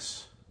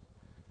wilderness.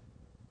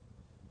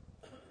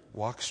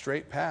 Walk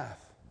straight path.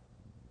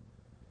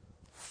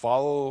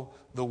 Follow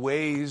the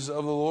ways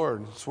of the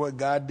Lord. That's what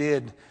God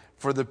did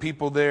for the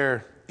people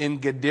there in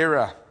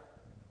Gadara.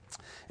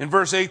 In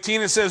verse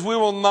 18 it says, we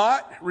will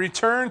not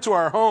return to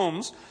our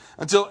homes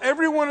until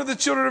every one of the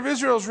children of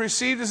Israel has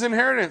received his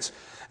inheritance.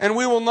 And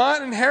we will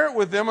not inherit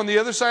with them on the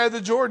other side of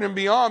the Jordan and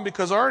beyond,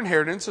 because our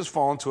inheritance has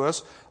fallen to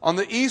us on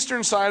the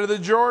eastern side of the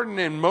Jordan.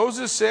 And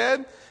Moses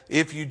said,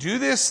 if you do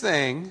this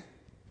thing,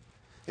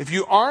 if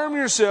you arm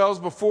yourselves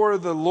before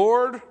the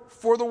Lord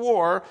for the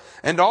war,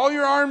 and all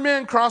your armed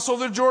men cross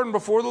over the Jordan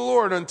before the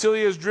Lord until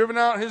he has driven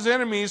out his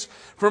enemies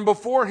from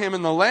before him,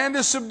 and the land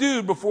is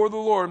subdued before the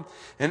Lord.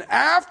 And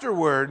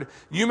afterward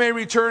you may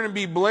return and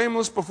be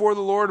blameless before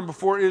the Lord and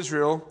before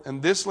Israel,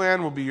 and this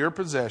land will be your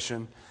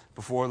possession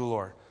before the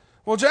Lord.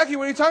 Well, Jackie,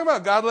 what are you talking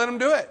about? God let him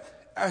do it.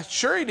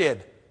 Sure he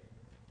did.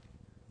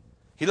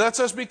 He lets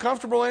us be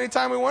comfortable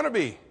anytime we want to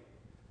be.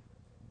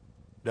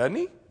 Doesn't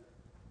he?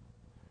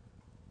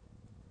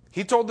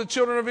 He told the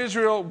children of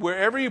Israel,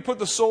 wherever you put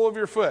the sole of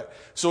your foot.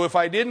 So if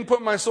I didn't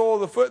put my sole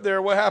of the foot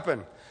there, what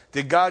happened?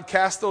 Did God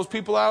cast those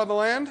people out of the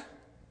land?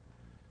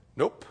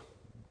 Nope.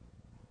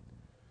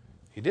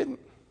 He didn't.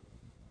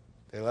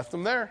 They left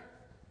them there.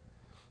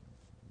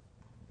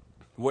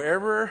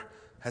 Wherever,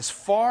 as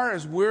far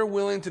as we're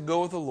willing to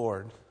go with the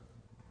Lord,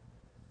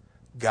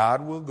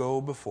 God will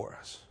go before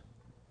us.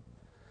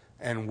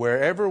 And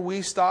wherever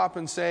we stop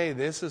and say,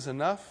 this is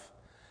enough,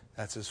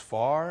 that's as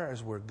far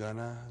as we're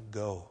gonna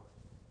go.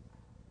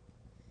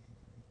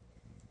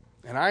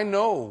 And I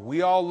know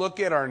we all look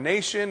at our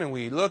nation and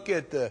we look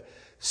at the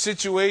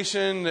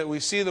situation that we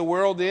see the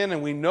world in,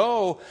 and we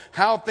know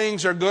how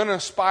things are going to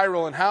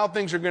spiral and how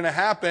things are going to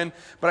happen.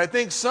 But I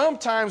think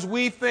sometimes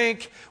we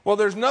think, well,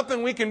 there's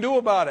nothing we can do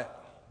about it,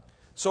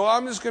 so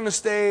I'm just going to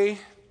stay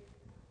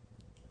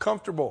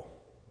comfortable.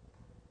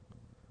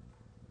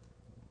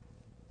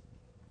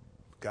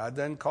 God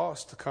doesn't call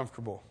us to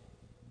comfortable.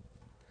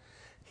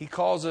 He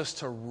calls us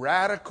to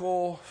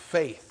radical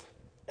faith.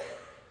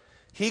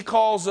 He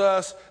calls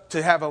us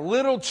to have a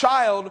little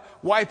child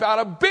wipe out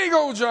a big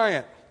old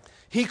giant.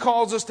 He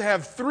calls us to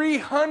have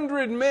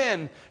 300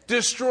 men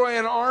destroy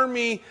an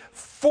army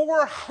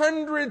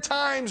 400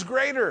 times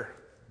greater.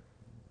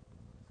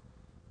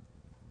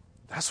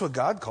 That's what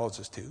God calls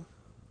us to.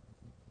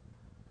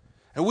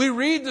 And we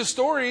read the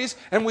stories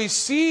and we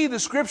see the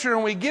scripture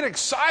and we get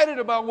excited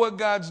about what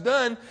God's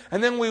done,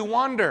 and then we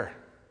wonder,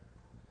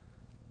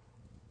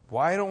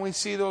 why don't we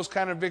see those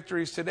kind of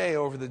victories today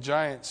over the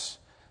giants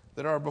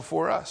that are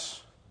before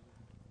us?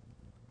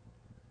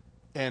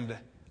 And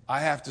I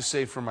have to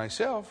say for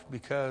myself,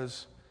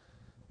 because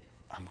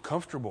I'm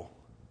comfortable.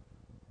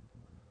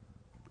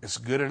 It's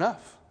good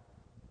enough.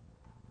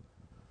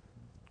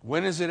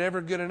 When is it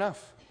ever good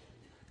enough?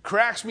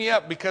 Cracks me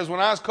up, because when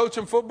I was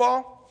coaching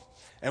football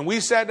and we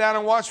sat down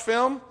and watched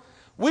film,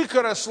 we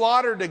could have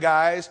slaughtered the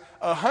guys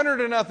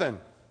 100-0.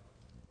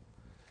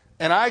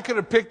 And I could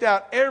have picked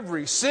out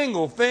every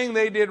single thing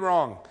they did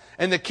wrong.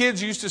 And the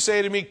kids used to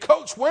say to me,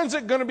 Coach, when's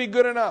it going to be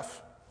good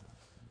enough?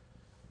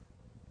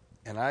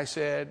 And I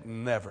said,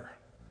 never.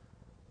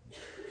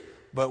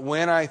 But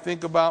when I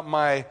think about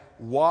my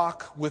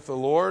walk with the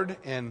Lord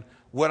and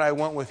what I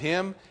want with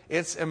Him,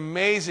 it's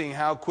amazing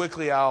how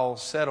quickly I'll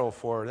settle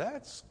for,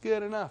 that's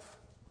good enough.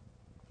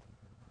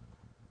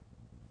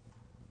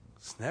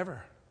 It's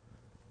never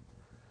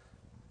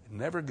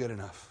good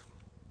enough.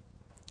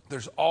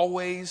 There's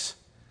always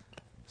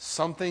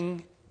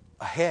something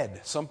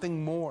ahead,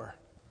 something more.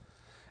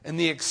 And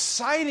the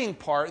exciting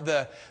part,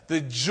 the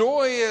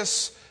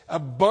joyous,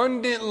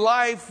 abundant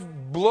life,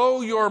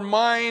 blow your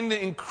mind,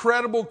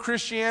 incredible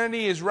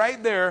Christianity is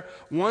right there,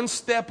 one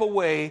step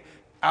away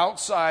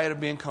outside of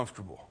being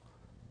comfortable.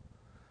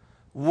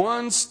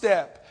 One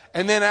step.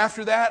 And then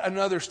after that,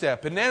 another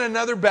step. And then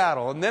another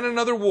battle. And then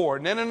another war.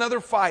 And then another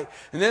fight.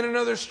 And then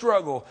another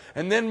struggle.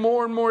 And then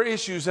more and more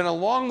issues. And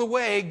along the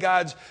way,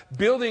 God's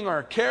building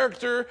our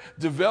character,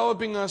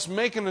 developing us,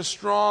 making us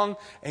strong,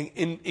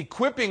 and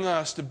equipping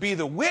us to be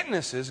the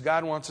witnesses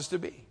God wants us to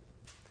be.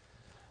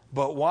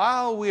 But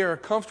while we are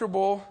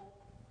comfortable,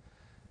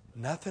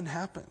 nothing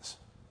happens.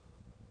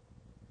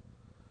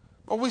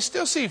 But we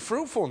still see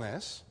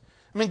fruitfulness.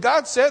 I mean,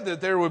 God said that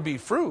there would be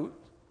fruit.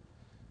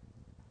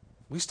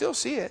 We still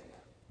see it.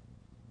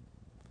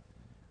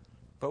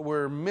 But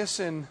we're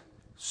missing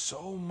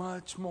so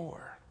much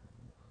more.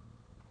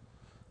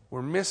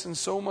 We're missing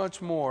so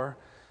much more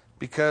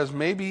because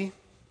maybe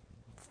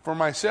for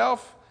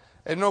myself,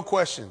 and no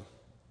question,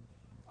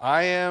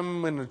 I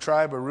am in the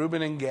tribe of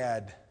Reuben and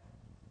Gad.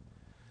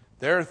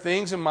 There are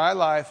things in my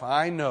life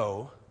I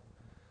know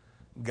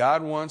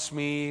God wants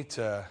me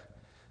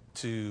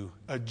to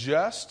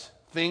adjust,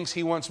 things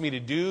He wants me to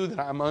do that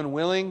I'm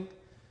unwilling.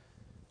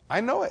 I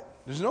know it.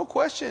 There's no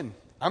question.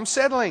 I'm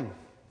settling.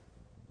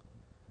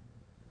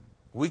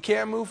 We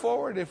can't move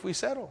forward if we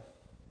settle.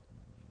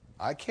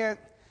 I can't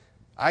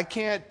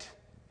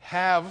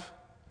have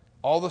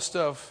all the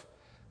stuff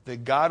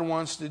that God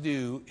wants to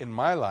do in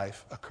my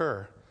life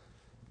occur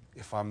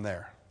if I'm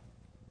there.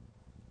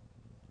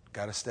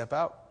 Got to step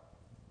out.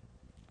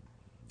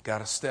 Got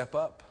to step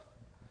up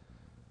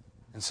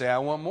and say, I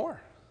want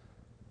more.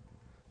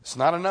 It's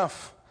not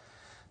enough.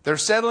 They're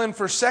settling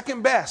for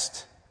second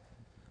best.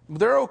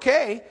 They're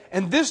okay.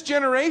 And this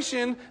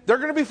generation, they're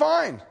going to be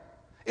fine.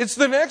 It's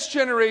the next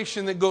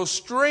generation that goes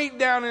straight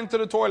down into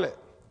the toilet.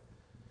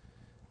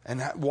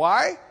 And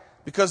why?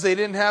 Because they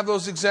didn't have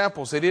those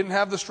examples. They didn't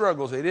have the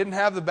struggles. They didn't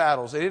have the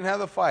battles. They didn't have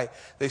the fight.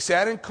 They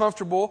sat in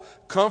comfortable.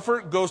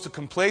 Comfort goes to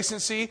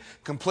complacency.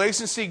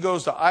 Complacency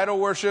goes to idol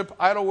worship.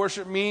 Idol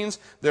worship means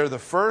they're the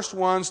first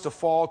ones to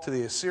fall to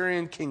the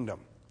Assyrian kingdom.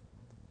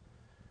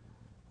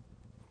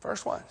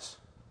 First ones.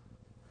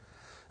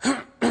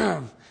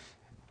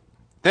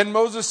 Then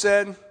Moses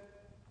said,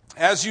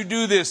 as you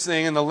do this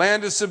thing, and the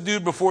land is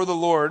subdued before the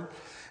Lord,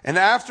 and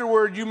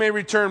afterward you may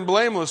return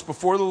blameless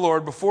before the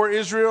Lord, before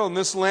Israel, and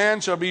this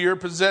land shall be your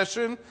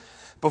possession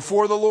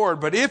before the Lord.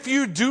 But if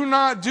you do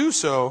not do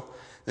so,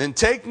 then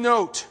take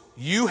note,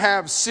 you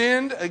have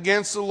sinned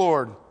against the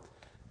Lord.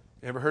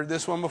 You ever heard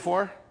this one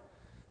before?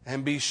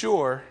 And be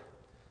sure,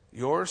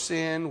 your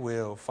sin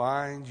will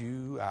find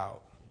you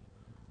out.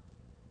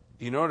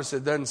 You notice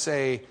it doesn't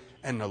say,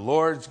 and the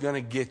Lord's going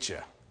to get you.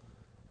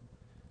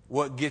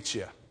 What gets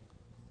you?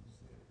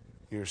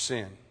 Your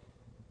sin.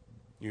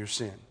 Your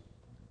sin.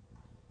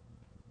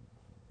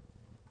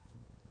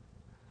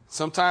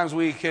 Sometimes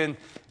we can,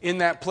 in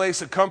that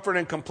place of comfort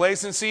and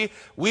complacency,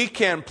 we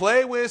can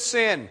play with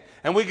sin.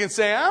 And we can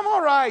say, I'm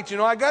all right.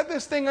 I got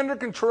this thing under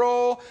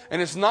control,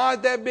 and it's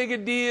not that big a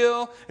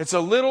deal. It's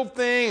a little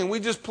thing, and we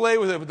just play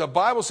with it. But the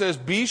Bible says,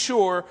 be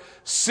sure,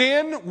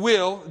 sin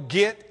will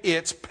get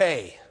its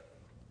pay.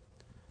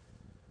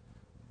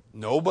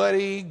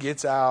 Nobody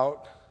gets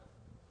out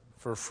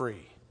for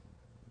free.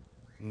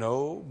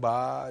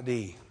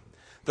 Nobody.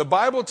 The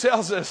Bible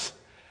tells us,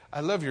 I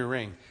love your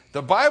ring.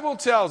 The Bible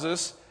tells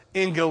us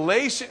in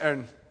Galatians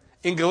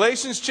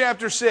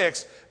chapter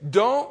 6,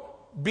 don't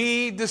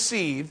be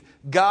deceived.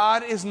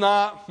 God is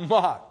not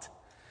mocked.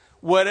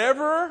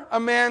 Whatever a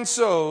man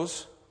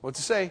sows, what's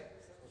it say?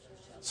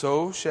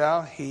 So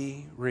shall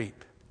he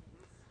reap.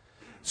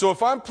 So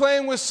if I'm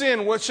playing with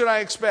sin, what should I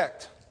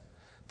expect?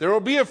 There will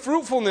be a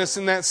fruitfulness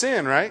in that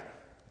sin, right?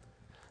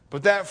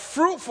 But that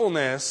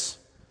fruitfulness,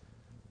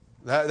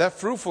 that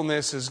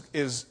fruitfulness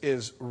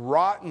is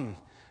rotten,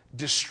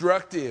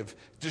 destructive,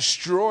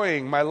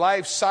 destroying. My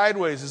life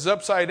sideways is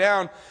upside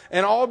down.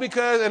 And all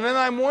because, and then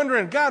I'm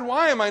wondering, God,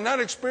 why am I not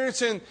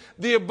experiencing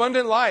the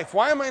abundant life?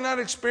 Why am I not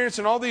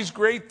experiencing all these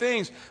great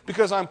things?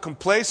 Because I'm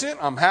complacent,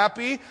 I'm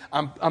happy,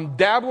 I'm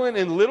dabbling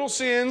in little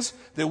sins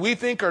that we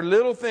think are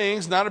little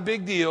things, not a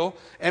big deal.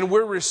 And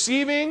we're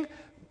receiving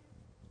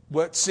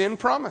what sin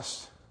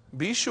promised.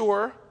 Be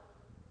sure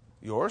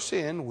your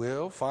sin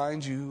will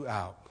find you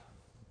out.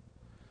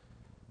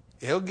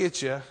 It'll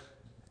get you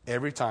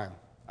every time.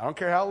 I don't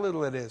care how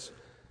little it is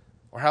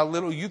or how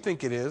little you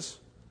think it is.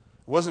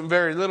 It wasn't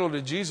very little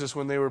to Jesus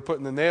when they were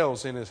putting the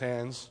nails in his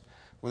hands,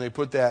 when they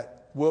put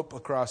that whoop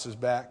across his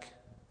back.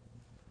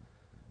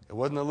 It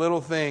wasn't a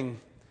little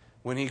thing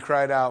when he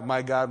cried out,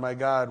 my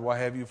God, why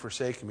have you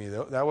forsaken me?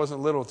 That wasn't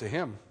little to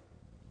him.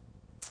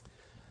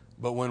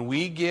 But when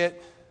we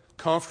get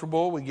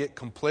comfortable, we get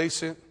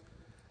complacent,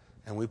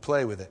 and we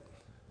play with it.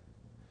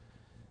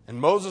 And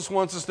Moses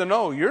wants us to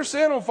know, your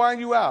sin will find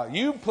you out.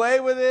 You play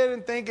with it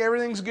and think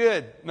everything's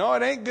good. No,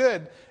 it ain't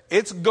good.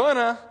 It's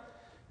gonna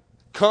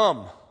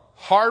come.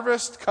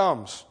 Harvest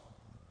comes.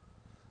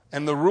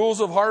 And the rules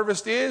of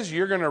harvest is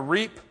you're going to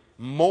reap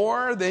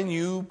more than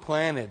you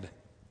planted.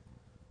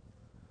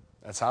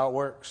 That's how it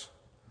works.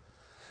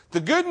 The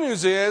good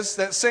news is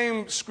that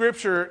same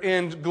scripture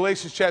in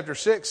Galatians chapter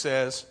 6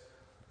 says,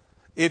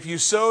 if you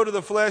sow to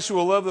the flesh, you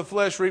will of the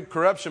flesh reap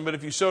corruption. But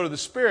if you sow to the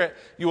Spirit,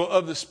 you will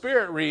of the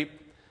Spirit reap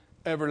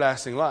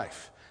everlasting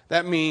life.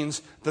 That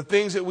means the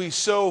things that we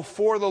sow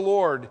for the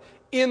Lord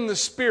in the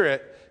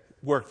Spirit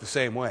work the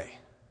same way.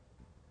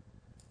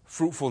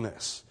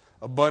 Fruitfulness,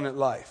 abundant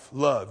life,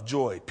 love,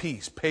 joy,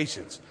 peace,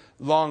 patience,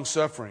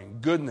 long-suffering,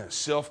 goodness,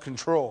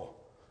 self-control.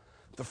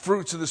 The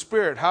fruits of the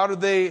Spirit, how do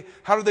they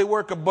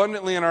work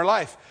abundantly in our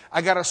life?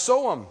 I got to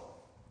sow them.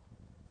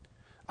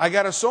 I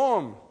got to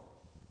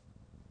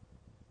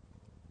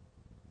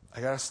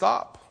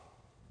stop.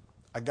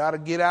 I got to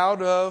get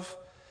out of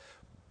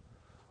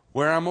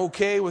where I'm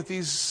okay with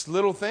these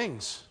little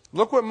things.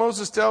 Look what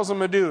Moses tells them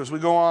to do as we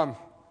go on.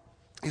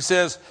 He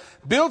says,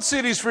 build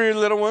cities for your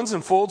little ones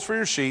and folds for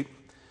your sheep,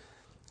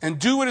 and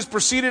do what is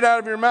proceeded out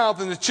of your mouth.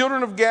 And the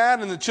children of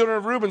Gad and the children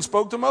of Reuben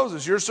spoke to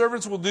Moses, your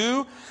servants will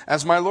do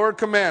as my Lord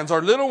commands.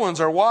 Our little ones,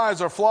 our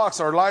wives, our flocks,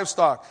 our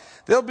livestock,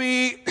 they'll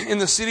be in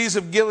the cities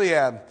of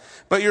Gilead.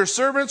 But your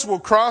servants will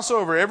cross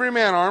over, every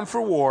man armed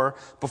for war,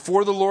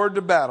 before the Lord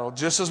to battle,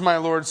 just as my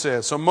Lord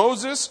says. So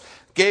Moses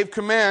gave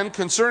command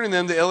concerning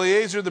them to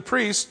Eleazar the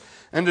priest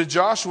and to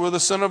Joshua the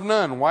son of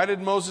Nun. Why did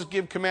Moses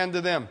give command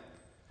to them?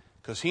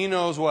 Because he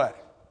knows what?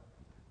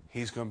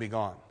 He's going to be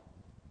gone.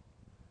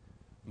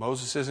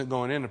 Moses isn't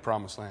going into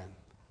promised land.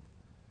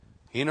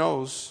 He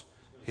knows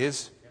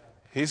he's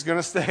going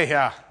to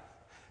stay,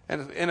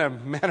 in a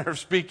manner of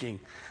speaking.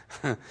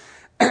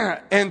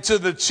 And to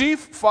the chief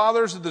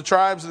fathers of the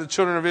tribes of the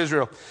children of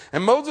Israel.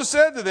 And Moses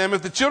said to them,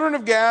 if the children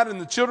of Gad and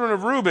the children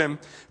of Reuben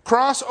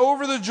cross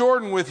over the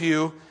Jordan with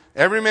you,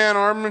 every man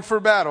armed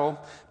for battle,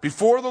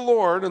 before the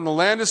Lord, and the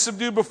land is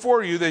subdued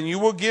before you, then you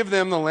will give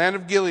them the land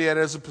of Gilead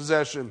as a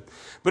possession.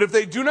 But if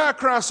they do not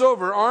cross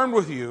over armed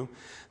with you,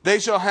 they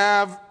shall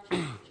have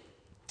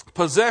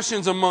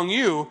possessions among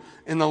you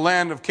in the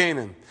land of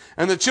Canaan.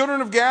 And the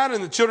children of Gad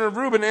and the children of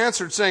Reuben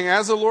answered, saying,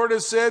 as the Lord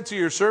has said to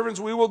your servants,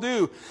 we will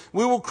do.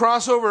 We will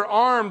cross over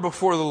armed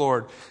before the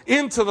Lord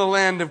into the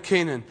land of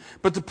Canaan.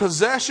 But the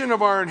possession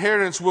of our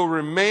inheritance will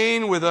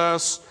remain with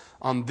us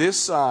on this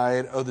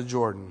side of the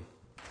Jordan.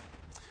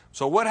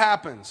 So what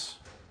happens?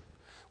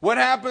 What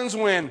happens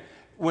when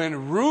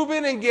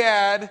Reuben and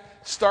Gad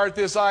start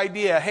this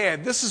idea, hey,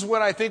 this is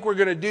what I think we're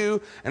going to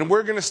do, and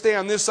we're going to stay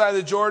on this side of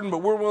the Jordan, but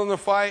we're willing to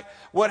fight?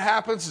 What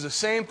happens is the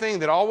same thing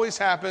that always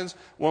happens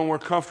when we're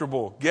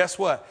comfortable. Guess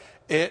what?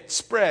 It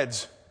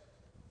spreads.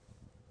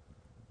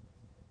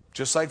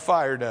 Just like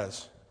fire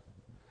does.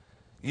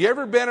 You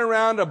ever been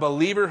around a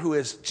believer who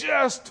is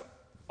just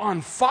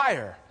on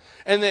fire?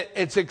 And that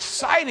it's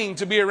exciting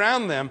to be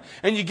around them.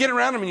 And you get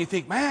around them and you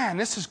think, man,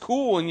 this is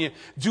cool. And you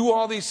do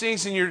all these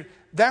things and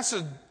that's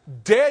a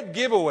dead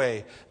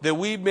giveaway that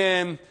we've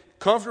been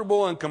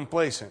comfortable and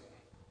complacent.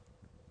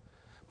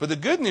 But the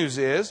good news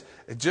is,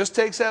 it just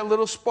takes that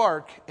little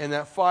spark and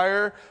that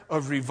fire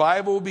of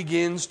revival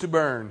begins to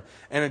burn.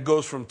 And it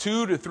goes from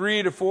 2 to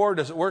 3 to 4.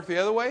 Does it work the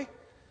other way?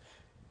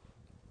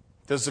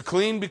 Does the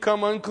clean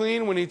become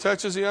unclean when he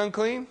touches the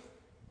unclean?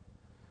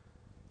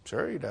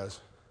 Sure he does.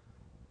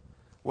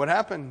 What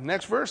happened?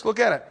 Next verse, look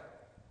at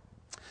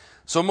it.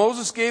 So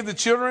Moses gave the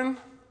children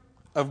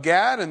of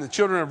Gad and the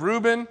children of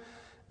Reuben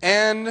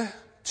and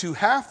to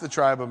half the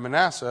tribe of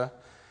Manasseh,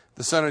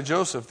 the son of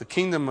Joseph, the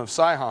kingdom of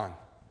Sihon.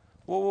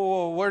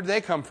 Whoa, where did they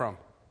come from?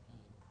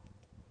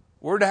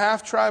 Where did the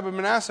half tribe of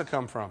Manasseh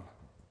come from?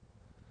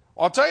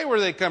 I'll tell you where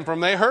they come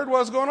from. They heard what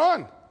was going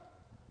on.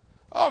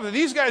 Oh, but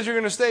these guys are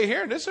going to stay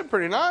here. This is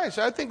pretty nice.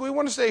 I think we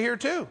want to stay here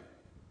too.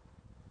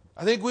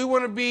 I think we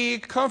want to be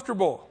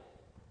comfortable.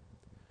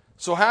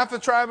 So half the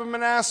tribe of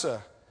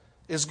Manasseh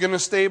is going to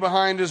stay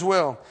behind as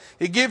well.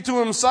 He gave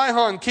to him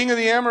Sihon, king of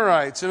the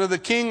Amorites, and of the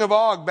king of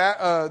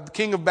Og,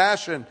 king of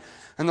Bashan,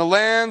 and the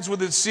lands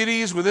with its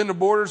cities within the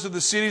borders of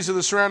the cities of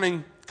the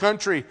surrounding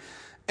country.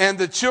 And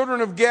the children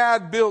of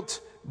Gad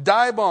built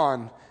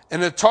Dibon,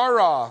 and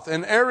Ataroth,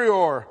 and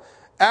Arior,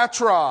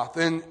 Atroth,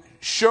 and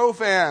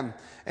Shofan,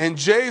 and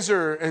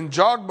Jazer, and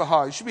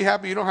Jogbehah. You should be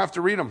happy you don't have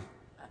to read them.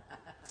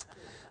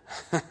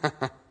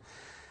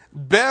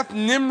 Beth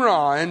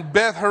Nimrah and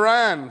Beth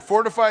Haran,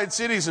 fortified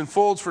cities and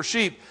folds for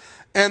sheep.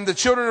 And the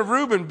children of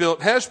Reuben built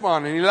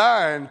Heshbon and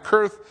Eliah and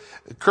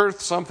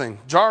Kirth something,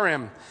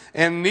 Jarim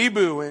and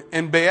Nebu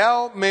and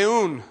Baal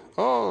Meun.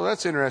 Oh,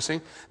 that's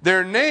interesting.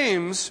 Their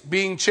names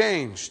being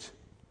changed.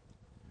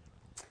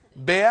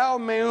 Baal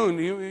Meun,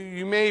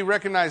 you may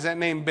recognize that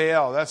name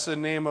Baal. That's the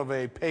name of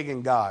a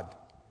pagan god,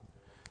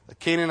 a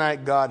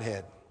Canaanite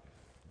godhead.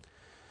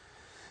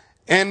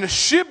 And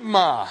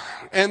Shibmah,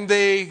 and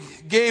they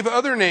gave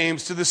other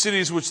names to the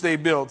cities which they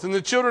built. And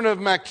the children of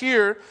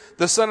Machir,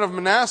 the son of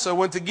Manasseh,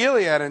 went to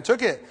Gilead and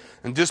took it,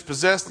 and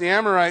dispossessed the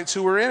Amorites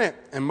who were in it.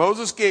 And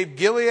Moses gave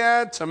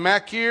Gilead to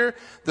Machir,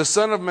 the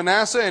son of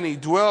Manasseh, and he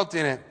dwelt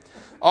in it.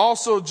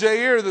 Also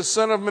Jair, the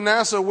son of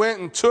Manasseh, went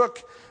and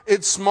took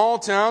its small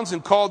towns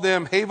and called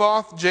them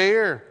Havoth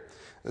Jair,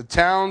 the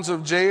towns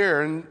of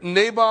Jair. And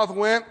Naboth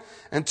went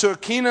and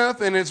took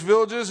Kenath and its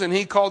villages, and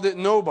he called it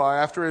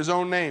Nobah, after his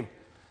own name.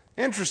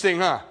 Interesting,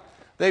 huh?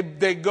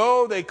 They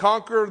go, they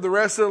conquer the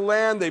rest of the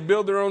land, they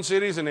build their own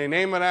cities, and they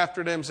name it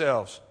after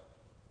themselves.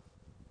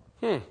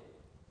 I'm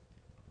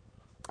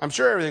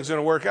sure everything's going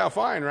to work out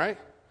fine, right?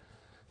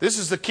 This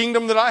is the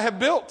kingdom that I have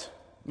built.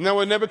 Isn't that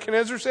what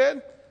Nebuchadnezzar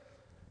said?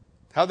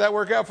 How'd that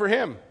work out for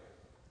him?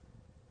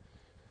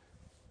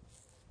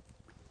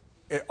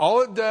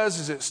 All it does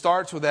is it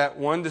starts with that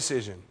one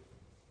decision.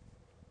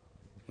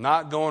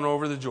 Not going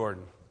over the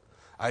Jordan.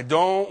 I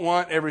don't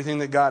want everything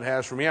that God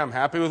has for me. I'm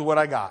happy with what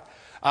I got.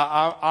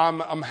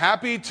 I'm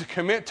happy to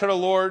commit to the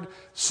Lord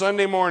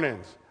Sunday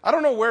mornings. I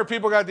don't know where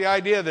people got the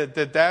idea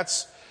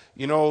that's,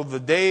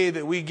 the day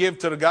that we give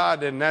to the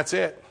God and that's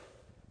it.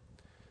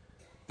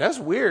 That's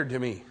weird to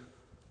me.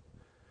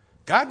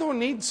 God don't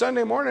need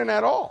Sunday morning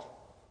at all.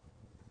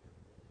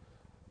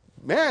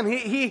 Man,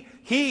 he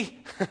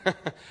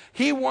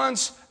he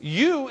wants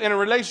you in a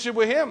relationship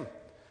with him.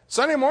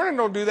 Sunday morning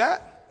don't do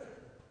that.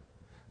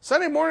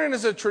 Sunday morning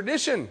is a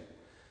tradition.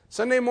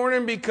 Sunday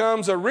morning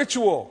becomes a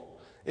ritual.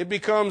 It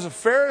becomes a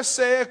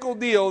Pharisaical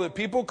deal that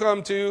people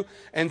come to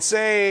and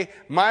say,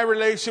 my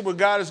relationship with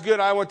God is good.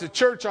 I went to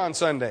church on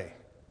Sunday.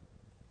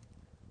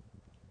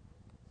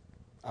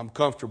 I'm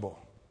comfortable.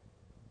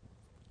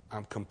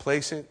 I'm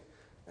complacent,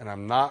 and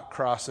I'm not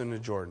crossing the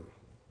Jordan.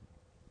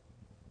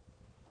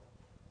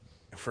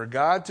 For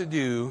God to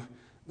do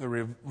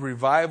the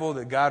revival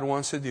that God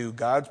wants to do,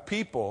 God's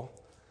people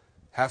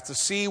have to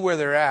see where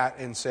they're at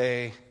and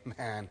say,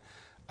 man,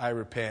 I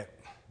repent.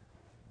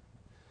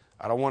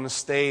 I don't want to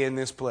stay in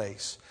this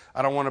place.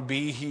 I don't want to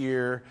be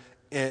here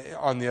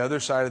on the other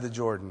side of the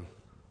Jordan.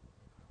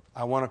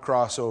 I want to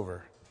cross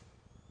over.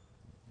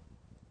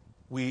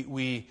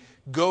 We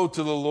go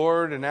to the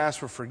Lord and ask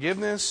for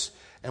forgiveness,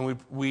 and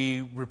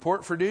we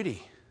report for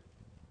duty.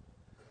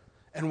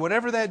 And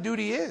whatever that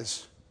duty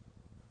is.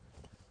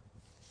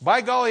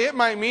 By golly, it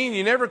might mean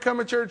you never come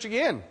to church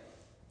again.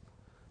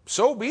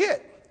 so be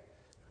it.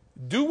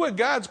 Do what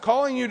God's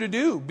calling you to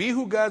do. Be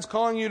who God's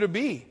calling you to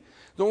be.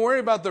 Don't worry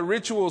about the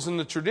rituals and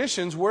the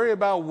traditions. Worry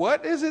about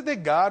what is it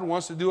that God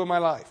wants to do in my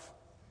life.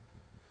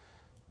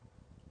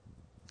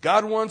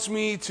 God wants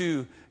me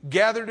to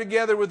gather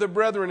together with the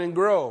brethren and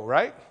grow,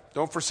 right?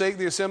 Don't forsake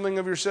the assembling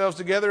of yourselves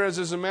together, as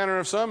is the manner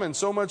of some, and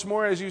so much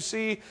more as you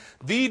see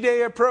the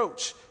day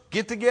approach.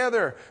 Get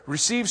together,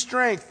 receive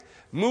strength,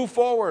 move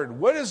forward.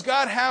 What does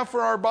God have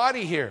for our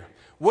body here?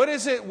 What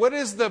is it? What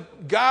is the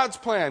God's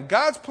plan?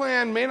 God's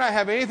plan may not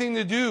have anything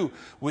to do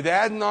with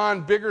adding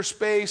on bigger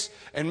space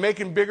and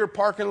making bigger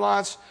parking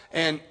lots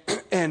and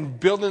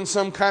building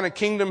some kind of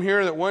kingdom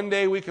here that one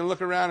day we can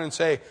look around and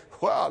say,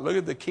 wow, look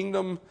at the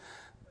kingdom.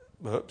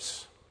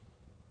 Oops.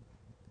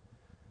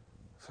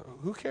 So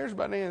who cares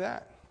about any of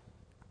that?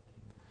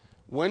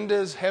 When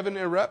does heaven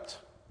erupt?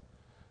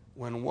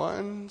 When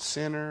one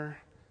sinner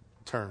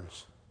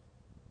turns.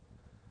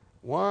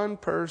 One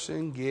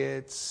person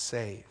gets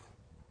saved.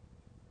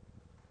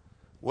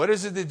 What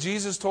is it that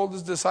Jesus told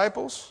his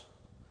disciples?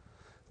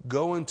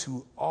 Go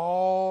into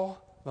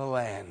all the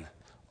land,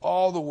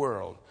 all the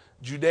world,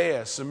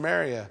 Judea,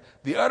 Samaria,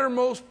 the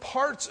uttermost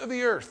parts of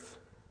the earth.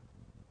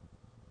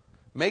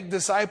 Make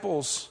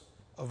disciples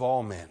of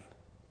all men.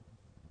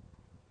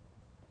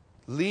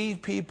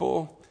 Lead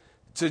people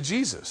to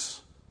Jesus.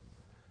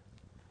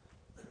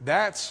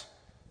 That's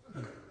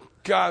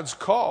God's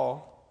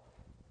call.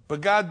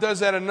 But God does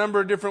that a number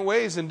of different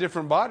ways in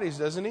different bodies,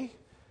 doesn't he?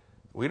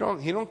 He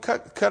don't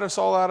cut us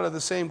all out of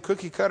the same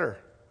cookie cutter.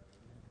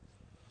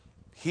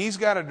 He's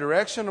got a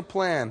direction, a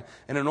plan.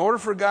 And in order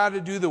for God to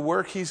do the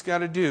work he's got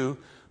to do,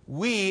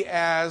 we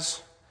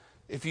as,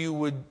 if you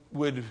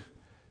would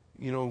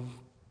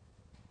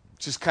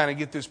just kind of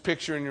get this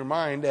picture in your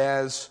mind,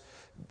 as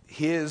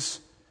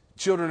his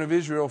children of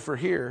Israel for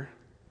here,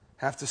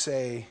 have to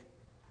say,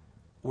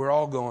 we're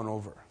all going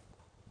over.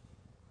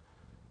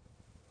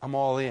 I'm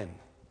all in.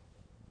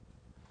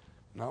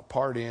 Not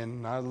part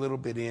in, not a little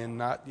bit in,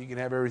 not you can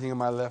have everything in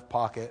my left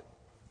pocket,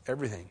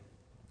 everything.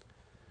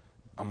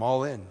 I'm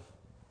all in.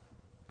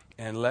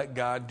 And let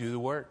God do the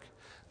work.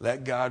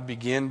 Let God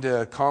begin to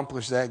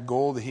accomplish that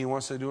goal that he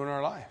wants to do in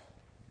our life.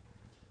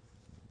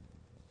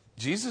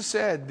 Jesus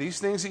said, these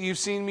things that you've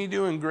seen me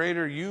do and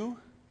greater you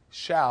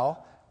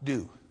shall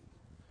do.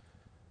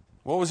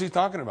 What was he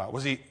talking about?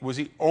 Was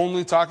he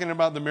only talking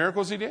about the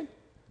miracles he did?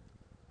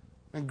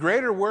 And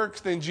greater works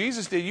than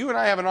Jesus did. You and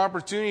I have an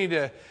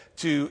opportunity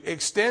to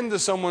extend to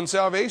someone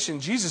salvation.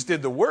 Jesus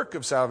did the work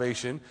of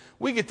salvation.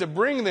 We get to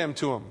bring them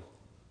to him.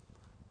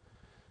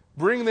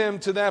 Bring them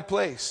to that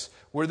place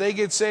where they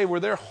get saved, where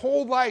their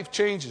whole life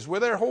changes, where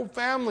their whole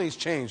families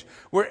change,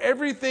 where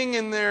everything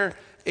in their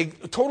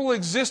total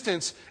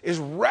existence is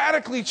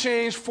radically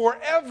changed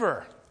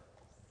forever.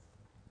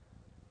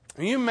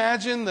 Can you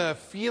imagine the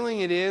feeling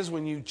it is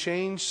when you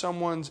change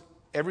someone's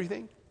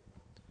everything?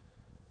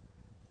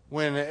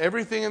 When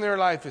everything in their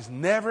life is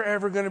never,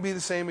 ever going to be the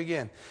same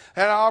again. I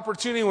had an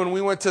opportunity when we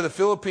went to the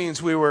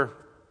Philippines. We were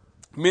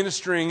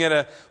ministering at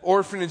an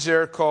orphanage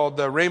there called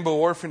Rainbow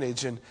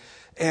Orphanage.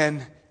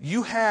 And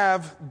you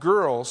have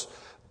girls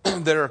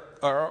that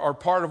are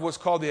part of what's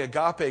called the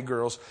Agape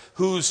girls,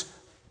 whose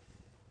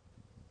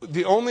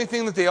the only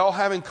thing that they all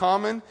have in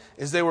common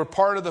is they were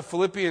part of the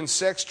Philippian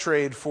sex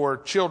trade for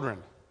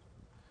children.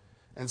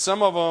 And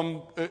some of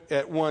them,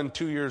 at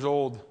 2 years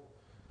old,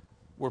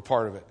 were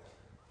part of it.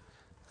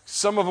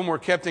 Some of them were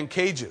kept in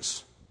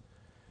cages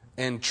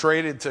and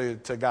traded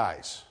to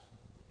guys.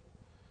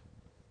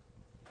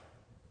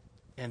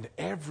 And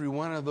every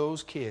one of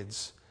those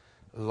kids,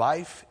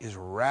 life is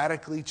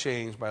radically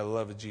changed by the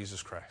love of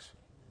Jesus Christ.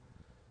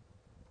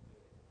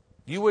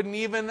 You couldn't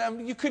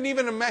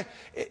even imagine.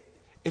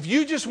 If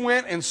you just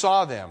went and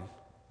saw them,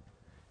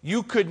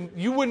 you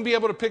wouldn't be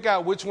able to pick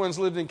out which ones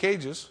lived in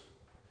cages.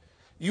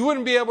 You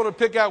wouldn't be able to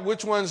pick out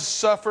which ones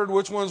suffered,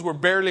 which ones were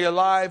barely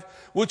alive,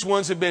 which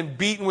ones had been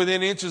beaten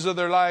within inches of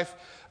their life,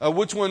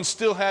 which ones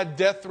still had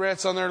death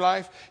threats on their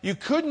life. You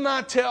could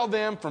not tell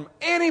them from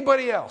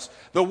anybody else.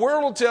 The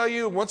world will tell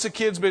you once a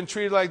kid's been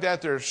treated like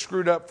that, they're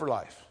screwed up for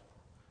life.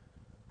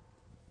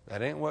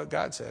 That ain't what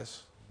God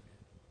says.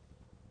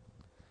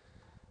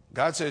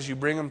 God says you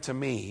bring them to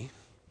me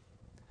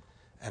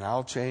and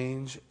I'll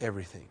change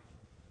everything.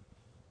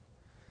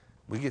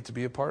 We get to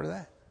be a part of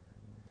that.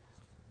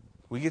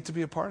 We get to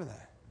be a part of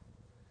that.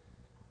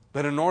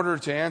 But in order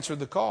to answer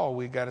the call,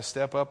 we got to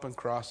step up and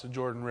cross the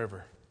Jordan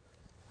River.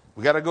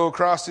 We got to go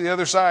across to the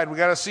other side. We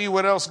got to see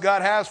what else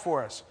God has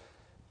for us.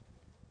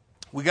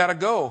 We got to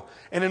go.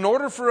 And in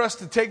order for us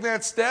to take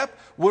that step,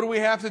 what do we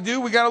have to do?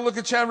 We got to look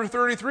at chapter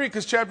 33,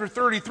 because chapter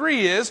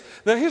 33 is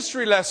the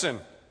history lesson.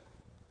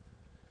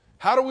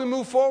 How do we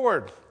move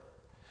forward?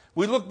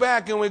 We look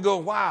back and we go,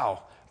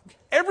 wow.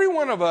 Every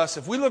one of us,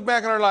 if we look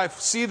back in our life,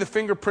 see the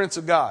fingerprints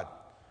of God.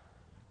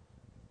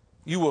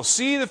 You will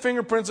see the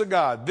fingerprints of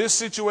God. This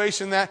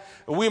situation, that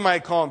we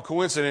might call them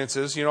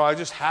coincidences. I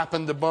just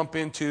happened to bump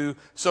into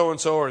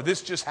so-and-so, or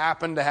this just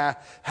happened to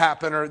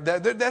happen, or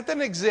that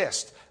doesn't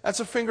exist. That's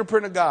a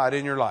fingerprint of God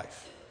in your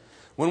life.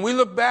 When we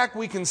look back,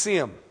 we can see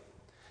Him.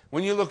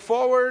 When you look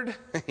forward,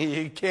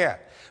 you can't.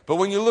 But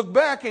when you look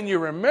back and you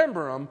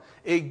remember them,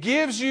 it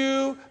gives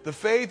you the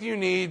faith you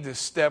need to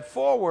step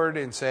forward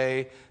and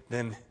say,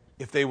 then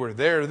if they were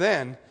there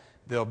then,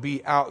 they'll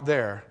be out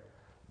there.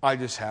 I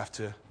just have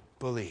to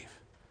believe,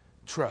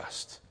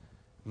 trust,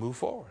 move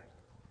forward.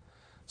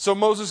 So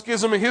Moses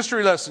gives them a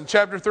history lesson,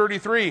 chapter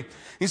 33.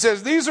 He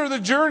says, these are the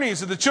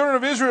journeys of the children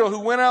of Israel who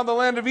went out of the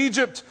land of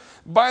Egypt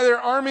by their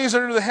armies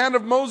under the hand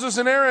of Moses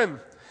and Aaron.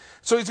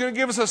 So he's going to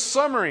give us a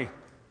summary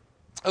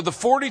of the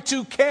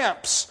 42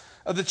 camps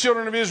of the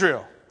children of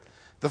Israel.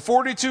 The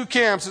 42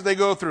 camps that they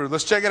go through.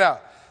 Let's check it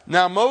out.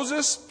 Now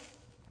Moses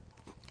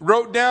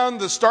wrote down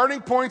the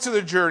starting points of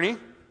their journey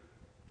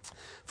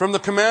from the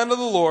command of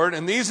the Lord,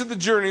 and these are the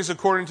journeys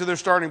according to their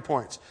starting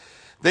points.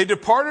 They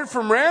departed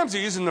from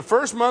Ramses in the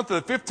first month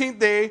of the 15th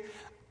day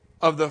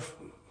of the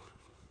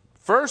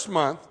first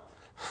month,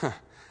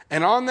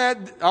 and on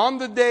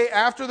the day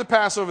after the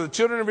Passover, the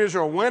children of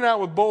Israel went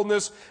out with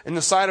boldness in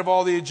the sight of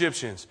all the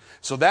Egyptians.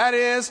 So that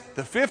is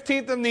the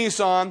 15th of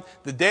Nisan,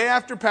 the day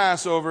after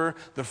Passover,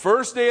 the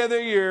first day of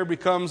the year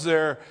becomes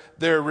their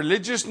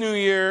religious new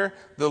year.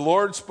 The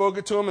Lord spoke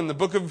it to them in the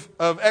book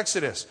of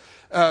Exodus.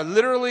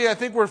 Literally, I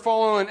think we're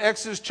following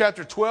Exodus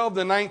chapter 12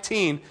 to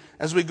 19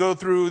 as we go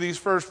through these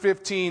first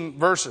 15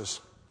 verses.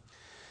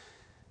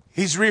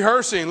 He's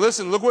rehearsing.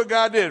 Listen, look what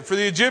God did. For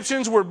the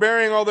Egyptians were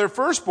burying all their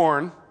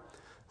firstborn,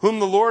 whom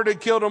the Lord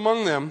had killed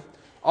among them.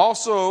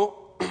 Also,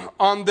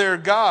 on their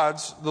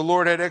gods, the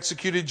Lord had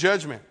executed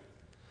judgment.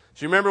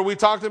 Do you remember we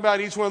talked about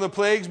each one of the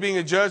plagues being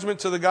a judgment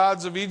to the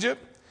gods of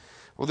Egypt?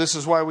 Well, this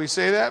is why we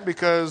say that,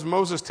 because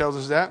Moses tells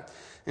us that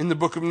in the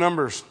book of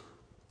Numbers.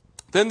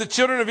 Then the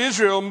children of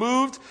Israel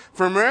moved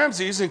from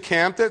Ramses and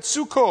camped at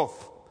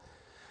Succoth.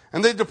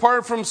 And they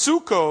departed from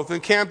Succoth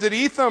and camped at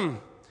Etham,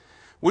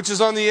 which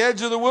is on the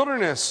edge of the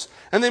wilderness.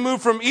 And they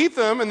moved from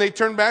Etham and they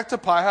turned back to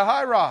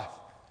Pi-hahiroth.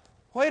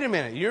 Wait a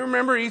minute. You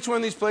remember each one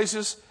of these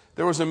places,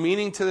 there was a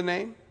meaning to the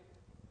name?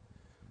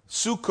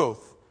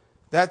 Succoth.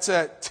 That's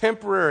a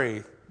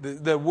temporary,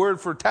 the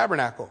word for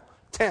tabernacle,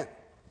 tent.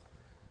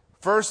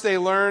 First they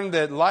learned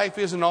that life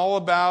isn't all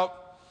about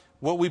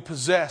what we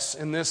possess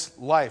in this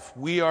life.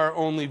 We are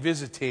only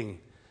visiting.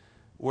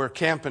 We're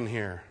camping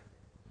here.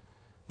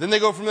 Then they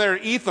go from there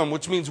to Etham,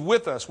 which means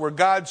with us, where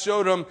God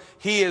showed them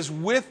He is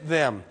with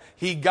them.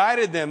 He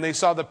guided them. They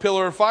saw the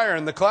pillar of fire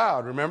in the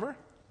cloud, remember?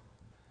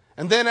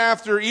 And then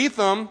after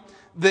Etham,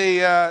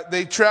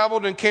 they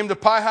traveled and came to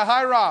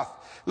Pi-hahiroth.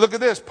 Look at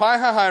this,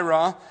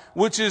 Pi-hahiroth,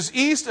 which is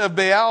east of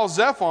Baal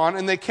Zephon,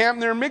 and they camped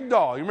near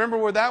Migdol. You remember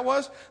where that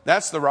was?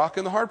 That's the rock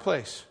in the hard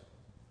place.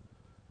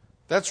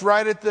 That's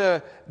right at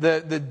the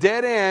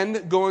dead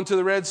end going to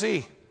the Red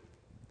Sea.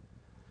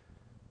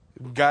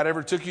 God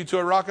ever took you to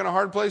a rock in a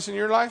hard place in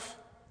your life?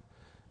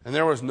 And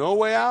there was no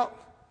way out?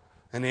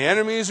 And the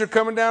enemies are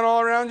coming down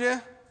all around you?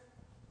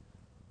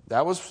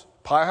 That was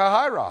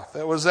Pi-hahiroth.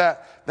 That was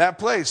that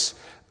place.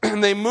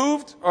 And they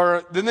moved,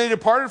 or then they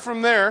departed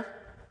from there,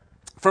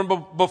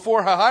 from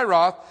before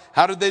Hahiroth.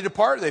 How did they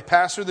depart? They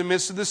passed through the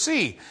midst of the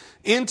sea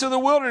into the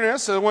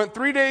wilderness. So they went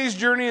 3 days'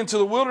 journey into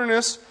the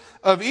wilderness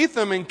of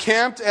Etham and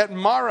camped at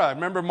Marah.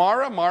 Remember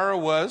Marah? Marah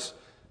was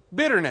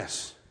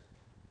bitterness.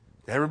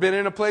 Ever been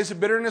in a place of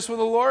bitterness with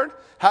the Lord?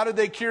 How did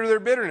they cure their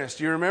bitterness?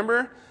 Do you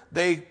remember?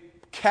 They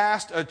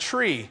cast a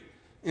tree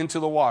into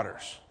the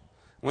waters.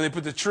 When they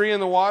put the tree in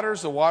the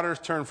waters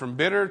turn from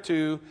bitter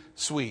to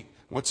sweet.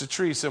 What's the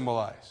tree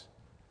symbolize?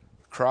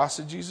 The cross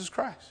of Jesus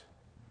Christ.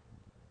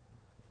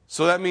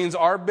 So that means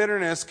our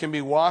bitterness can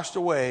be washed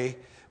away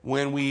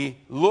when we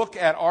look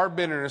at our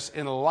bitterness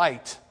in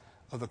light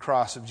of the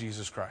cross of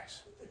Jesus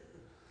Christ.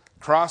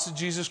 The cross of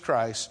Jesus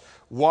Christ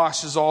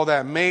washes all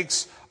that,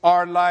 makes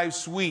our lives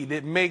sweet.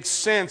 It makes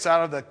sense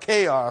out of the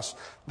chaos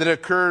that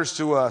occurs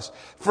to us.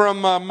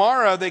 From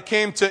Marah, they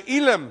came to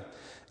Elim.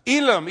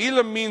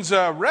 Elim means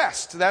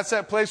rest. That's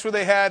that place where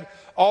they had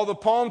all the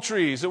palm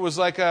trees. It was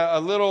like a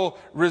little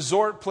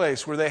resort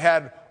place where they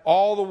had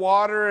all the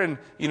water, and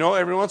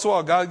every once in a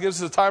while God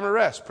gives us a time of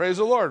rest. Praise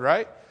the Lord,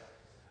 right?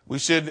 We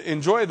should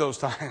enjoy those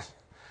times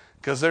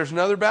because there's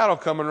another battle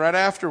coming right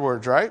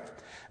afterwards, right?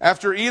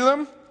 After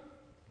Elim,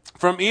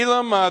 from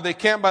Elim, they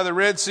camped by the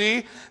Red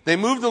Sea. They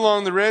moved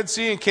along the Red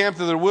Sea and camped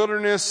in the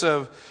wilderness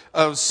of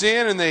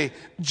Sin, and they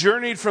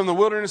journeyed from the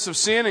wilderness of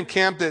Sin and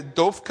camped at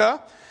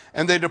Dophkah.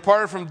 And they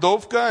departed from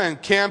Dophkah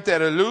and camped at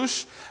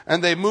Alush.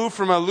 And they moved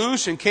from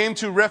Alush and came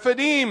to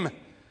Rephidim.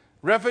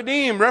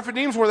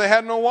 Rephidim's where they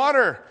had no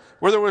water,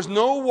 where there was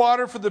no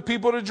water for the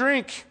people to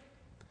drink.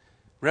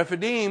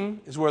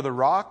 Rephidim is where the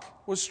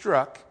rock was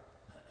struck,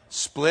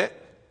 split,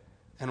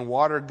 and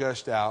water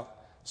gushed out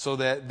so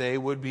that they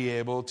would be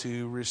able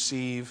to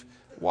receive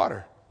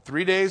water.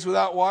 3 days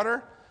without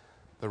water,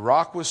 the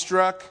rock was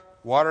struck,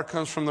 water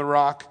comes from the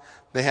rock,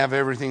 they have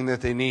everything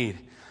that they need.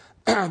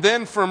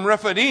 Then from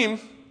Rephidim,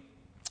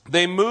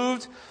 they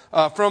moved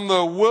from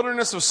the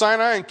wilderness of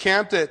Sinai and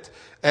camped at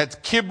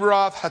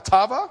Kibroth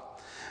Hattava.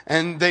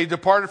 And they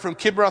departed from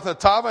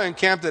Kibroth-hattaavah and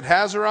camped at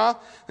Hazeroth.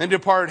 Then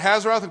departed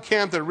Hazeroth and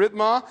camped at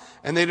Rithmah.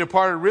 And they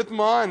departed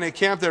Rithmah and they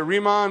camped at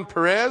Rimmon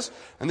Perez.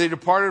 And they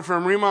departed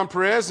from Rimmon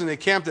Perez and they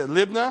camped at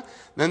Libnah.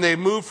 Then they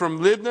moved from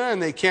Libnah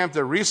and they camped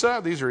at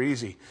Risa. These are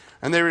easy.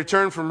 And they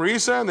returned from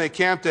Risa and they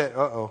camped at,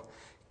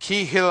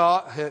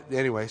 Kehila.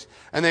 Anyways.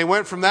 And they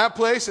went from that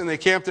place and they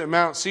camped at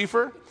Mount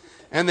Sephir.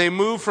 And they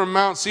moved from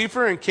Mount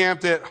Sephir and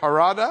camped at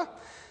Harada.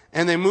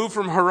 And they moved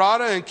from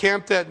Harada and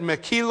camped at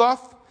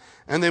Mekiloth.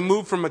 And they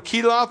moved from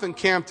Mekiloth and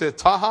camped at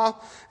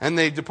Tahath. And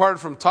they departed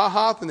from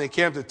Tahath and they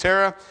camped at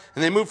Terah.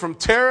 And they moved from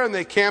Terah and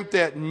they camped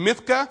at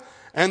Mithka.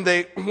 And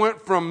they went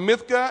from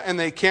Mithka and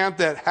they camped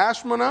at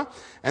Hashmonah.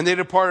 And they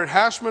departed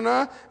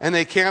Hashmonah and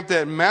they camped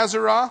at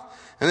Mazeroth.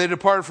 And they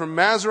departed from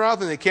Mazeroth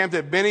and they camped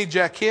at Beni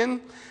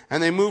Jachin.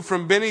 And they moved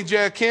from Beni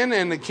Jachin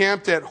and they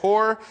camped at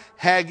Hor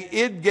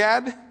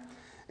Haggidgad.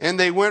 And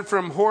they went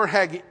from Hor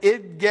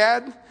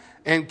Haggidgad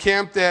and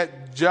camped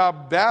at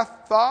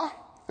Jabbathah.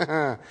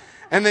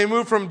 And they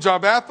moved from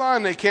Jabbathah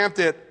and they camped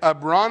at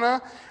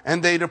Abrana.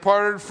 And they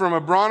departed from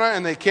Abrana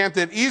and they camped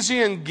at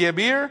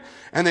Ezion-Geber.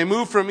 And they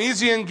moved from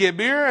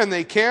Ezion-Geber and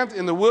they camped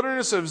in the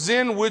wilderness of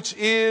Zin, which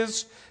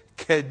is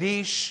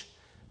Kadesh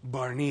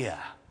Barnea.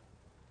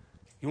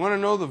 You want to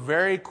know the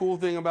very cool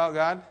thing about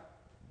God?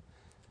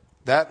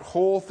 That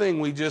whole thing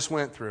we just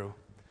went through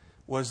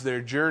was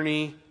their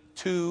journey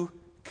to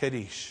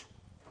Kadesh.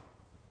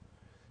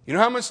 You know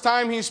how much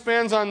time he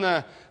spends on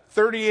the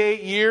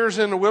 38 years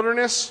in the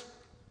wilderness?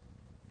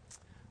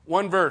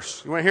 One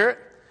verse. You want to hear it?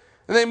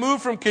 And they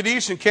moved from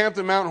Kadesh and camped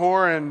at Mount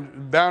Hor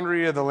and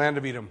boundary of the land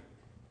of Edom.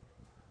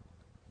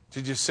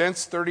 Did you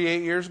sense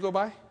 38 years go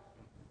by?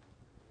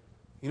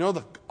 You know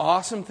the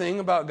awesome thing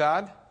about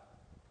God?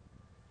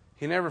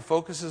 He never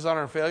focuses on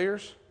our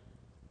failures.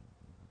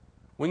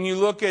 When you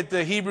look at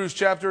the Hebrews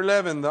chapter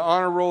 11, the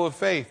honor roll of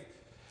faith,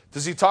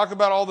 does he talk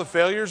about all the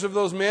failures of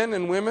those men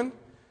and women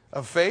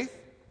of faith?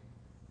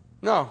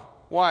 No.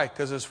 Why?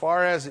 Because as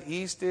far as the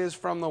east is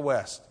from the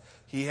west,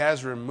 he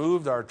has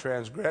removed our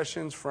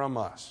transgressions from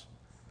us.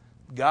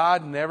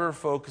 God never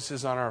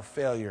focuses on our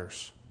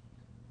failures.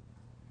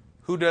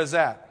 Who does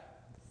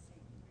that?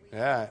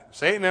 Yeah,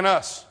 Satan and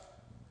us.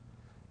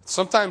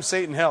 Sometimes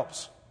Satan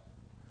helps.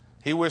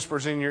 He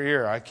whispers in your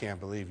ear, I can't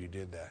believe you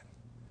did that.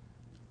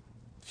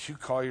 You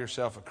call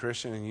yourself a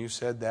Christian and you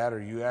said that, or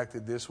you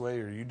acted this way,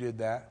 or you did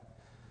that.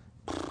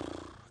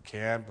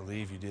 Can't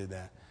believe you did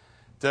that.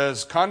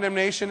 Does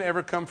condemnation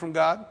ever come from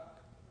God?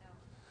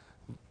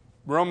 No.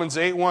 Romans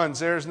 8:1,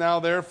 there is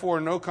now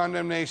therefore no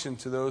condemnation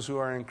to those who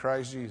are in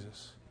Christ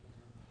Jesus.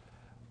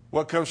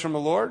 What comes from the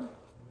Lord?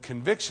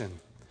 Conviction.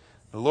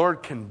 The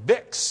Lord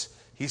convicts.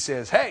 He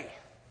says, hey,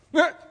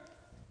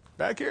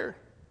 back here.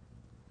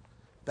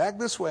 Back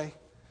this way.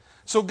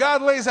 So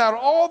God lays out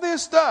all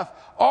this stuff,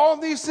 all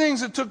these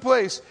things that took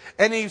place,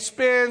 and he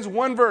spends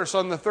one verse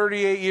on the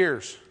 38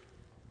 years.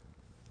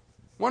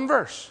 One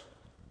verse.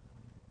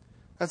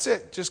 That's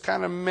it. Just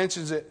kind of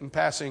mentions it in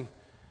passing.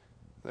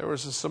 There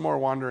was some more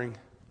wandering.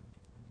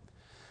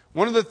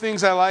 One of the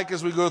things I like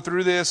as we go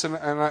through this,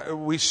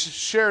 we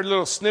shared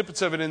little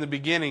snippets of it in the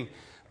beginning,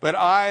 but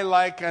I,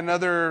 like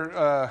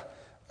another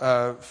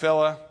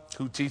fella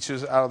who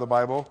teaches out of the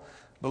Bible,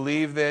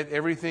 believe that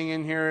everything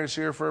in here is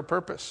here for a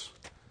purpose.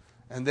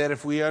 And that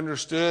if we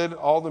understood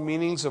all the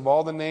meanings of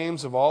all the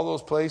names of all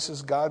those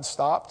places God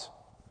stopped,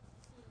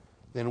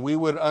 then we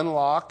would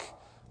unlock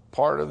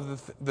part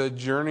of the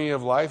journey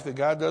of life that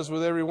God does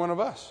with every one of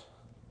us.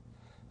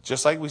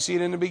 Just like we see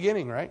it in the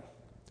beginning, right?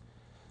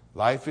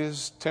 Life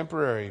is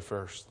temporary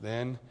first.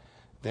 Then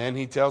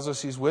he tells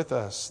us he's with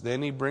us.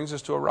 Then he brings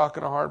us to a rock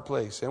and a hard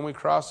place. Then we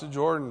cross the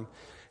Jordan.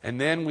 And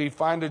then we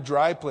find a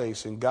dry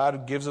place and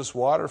God gives us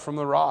water from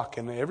the rock.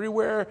 And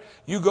everywhere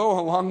you go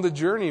along the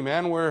journey,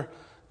 man, we're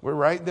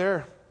right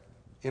there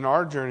in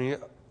our journey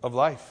of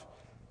life.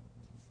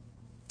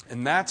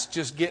 And that's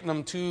just getting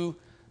them to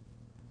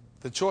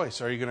the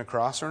choice. Are you going to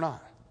cross or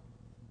not?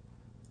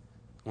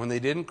 When they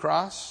didn't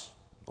cross,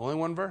 only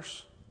one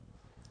verse.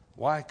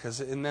 Why?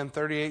 Because in them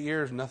 38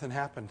 years, nothing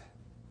happened.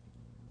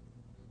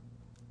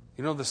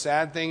 You know, the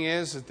sad thing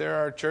is that there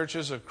are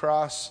churches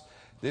across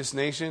this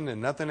nation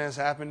and nothing has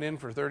happened in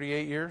for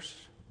 38 years.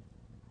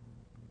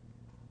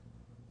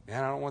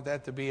 And I don't want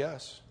that to be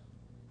us.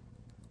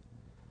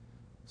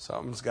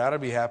 Something's got to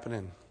be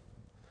happening.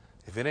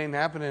 If it ain't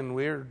happening,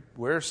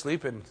 we're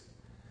sleeping.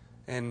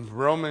 And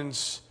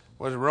Romans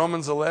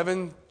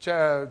 11,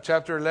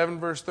 chapter 11,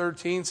 verse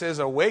 13 says,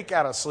 awake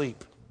out of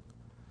sleep.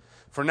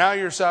 For now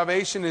your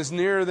salvation is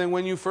nearer than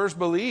when you first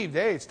believed.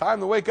 Hey, it's time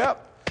to wake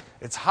up.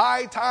 It's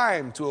high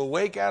time to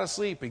awake out of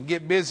sleep and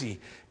get busy,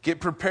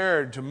 get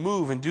prepared to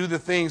move and do the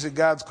things that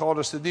God's called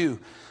us to do.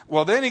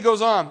 Well, then he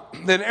goes on.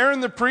 Then Aaron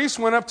the priest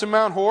went up to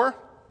Mount Hor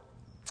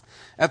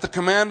at the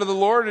command of the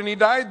Lord, and he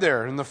died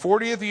there in the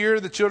 40th year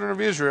of the children of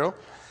Israel.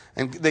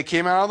 And they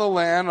came out of the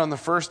land on the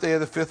first day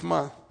of the 5th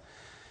month.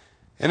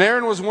 And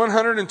Aaron was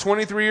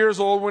 123 years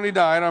old when he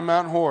died on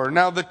Mount Hor.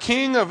 Now the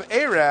king of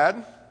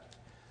Arad,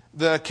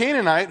 the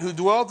Canaanite who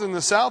dwelt in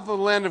the south of the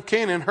land of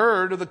Canaan,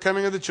 heard of the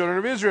coming of the children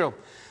of Israel.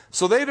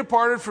 So they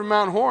departed from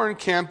Mount Hor and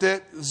camped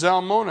at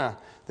Zalmona.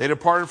 They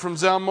departed from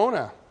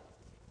Zalmona.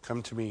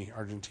 Come to me,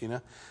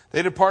 Argentina.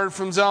 They departed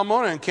from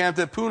Zalmona and camped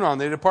at Punon.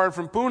 They departed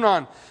from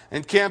Punon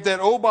and camped at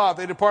Oboth.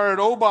 They departed at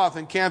Oboth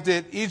and camped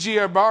at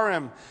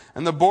Ijeabarim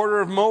and the border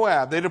of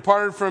Moab. They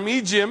departed from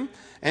Ejim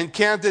and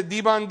camped at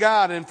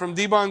Dibon-Gad. And from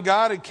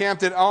Dibon-Gad and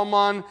camped at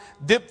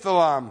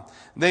Almon-Diphthalam.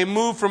 They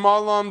moved from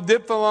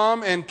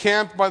Almon-Diphthalam and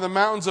camped by the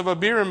mountains of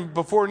Abiram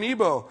before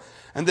Nebo.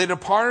 And they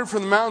departed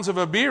from the mountains of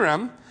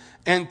Abiram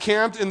and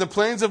camped in the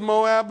plains of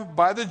Moab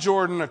by the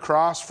Jordan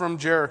across from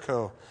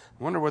Jericho.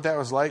 I wonder what that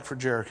was like for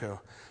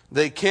Jericho.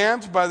 They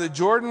camped by the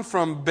Jordan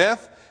from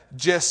Beth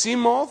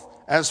Jesimoth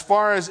as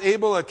far as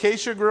Abel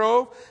Acacia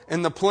Grove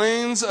in the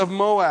plains of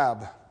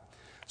Moab.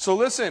 So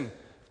listen,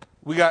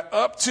 we got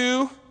up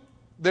to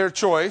their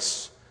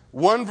choice,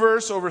 one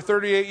verse over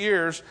 38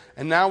 years,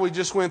 and now we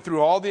just went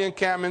through all the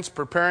encampments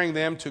preparing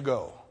them to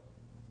go.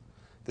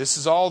 This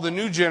is all the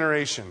new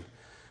generation.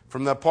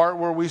 From the part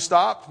where we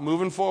stopped,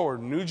 moving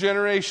forward, new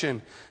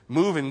generation,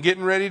 moving,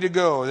 getting ready to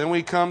go. Then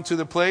we come to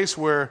the place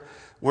where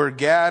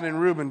Gad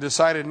and Reuben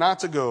decided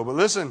not to go. But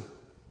listen,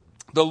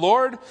 the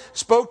Lord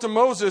spoke to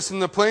Moses in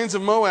the plains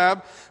of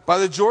Moab by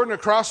the Jordan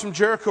across from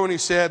Jericho, and he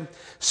said,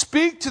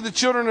 "Speak to the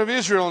children of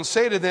Israel and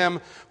say to them,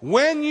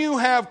 when you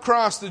have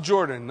crossed the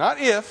Jordan," not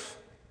if,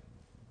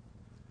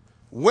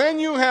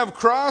 "when you have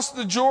crossed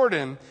the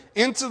Jordan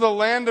into the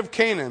land of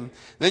Canaan,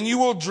 then you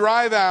will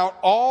drive out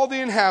all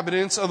the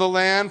inhabitants of the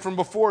land from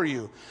before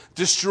you.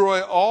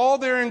 Destroy all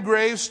their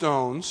engraved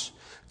stones,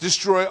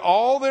 destroy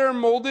all their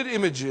molded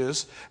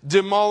images,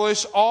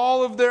 demolish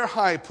all of their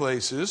high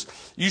places.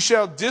 You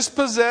shall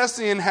dispossess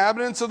the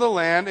inhabitants of the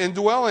land and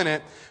dwell in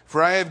it,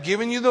 for I have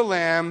given you the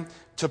land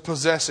to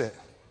possess it."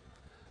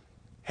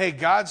 Hey,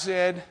 God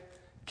said,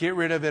 get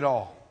rid of it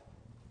all.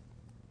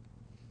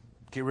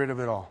 Get rid of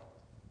it all.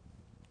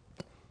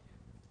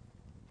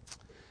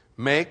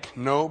 Make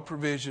no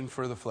provision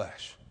for the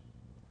flesh.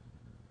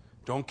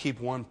 Don't keep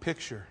one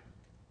picture.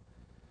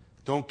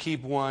 Don't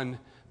keep one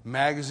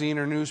magazine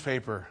or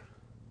newspaper.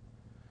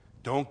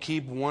 Don't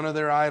keep one of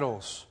their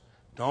idols.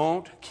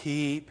 Don't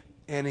keep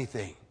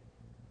anything.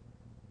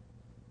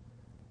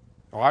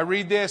 Oh, I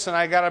read this and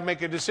I got to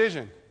make a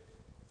decision.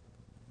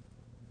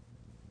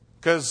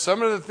 Because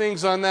some of the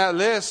things on that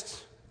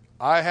list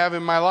I have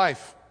in my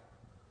life.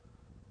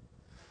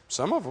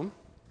 Some of them.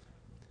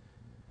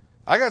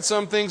 I got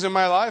some things in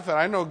my life that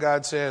I know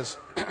God says,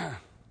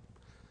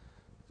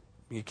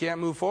 you can't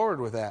move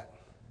forward with that.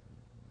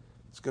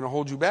 It's going to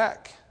hold you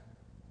back.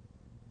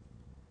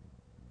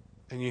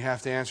 And you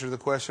have to answer the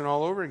question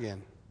all over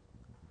again.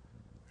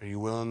 Are you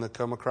willing to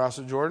come across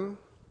the Jordan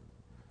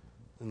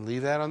and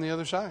leave that on the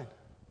other side?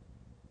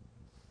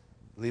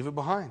 Leave it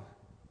behind.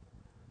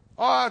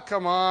 Oh,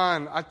 come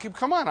on.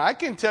 I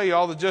can tell you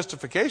all the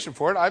justification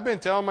for it. I've been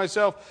telling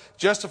myself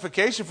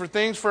justification for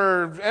things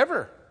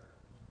forever.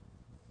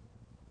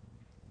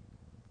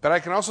 But I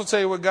can also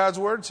tell you what God's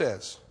Word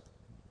says.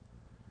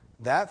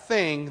 That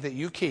thing that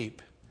you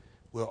keep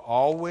will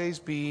always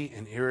be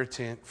an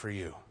irritant for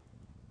you.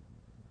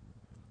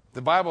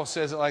 The Bible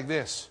says it like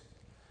this: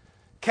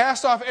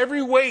 cast off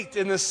every weight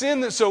and the sin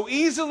that so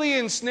easily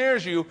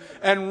ensnares you,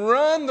 and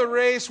run the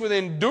race with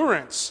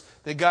endurance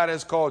that God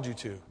has called you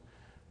to.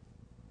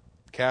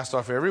 Cast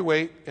off every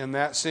weight and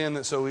that sin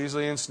that so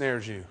easily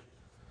ensnares you.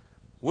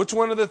 Which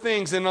one of the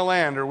things in the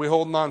land are we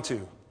holding on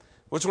to?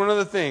 Which one of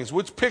the things?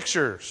 Which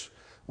pictures?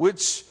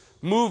 Which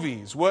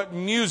movies? What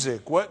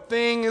music? What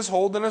thing is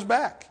holding us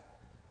back?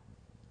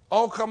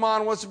 Oh, come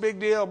on, what's the big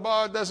deal?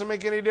 Oh, it doesn't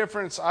make any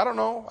difference. I don't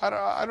know.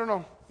 I don't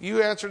know.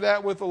 You answer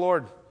that with the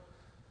Lord.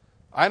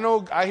 I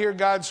know I hear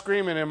God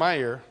screaming in my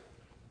ear.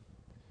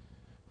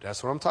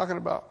 That's what I'm talking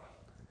about.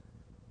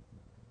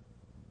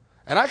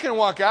 And I can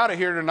walk out of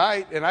here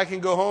tonight and I can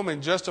go home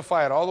and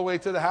justify it all the way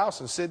to the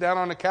house and sit down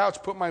on the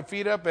couch, put my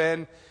feet up,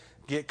 and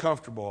get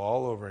comfortable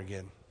all over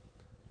again.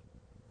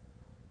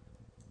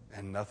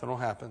 And nothing will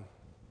happen.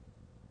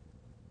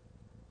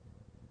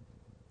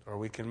 Or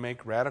we can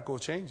make radical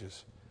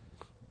changes.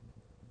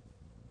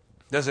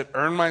 Does it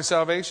earn my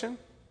salvation?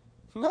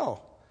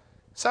 No.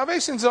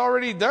 Salvation's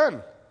already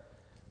done.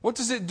 What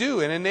does it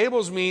do? It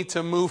enables me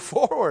to move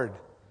forward.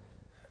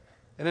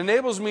 It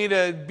enables me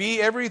to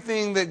be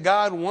everything that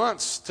God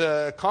wants,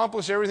 to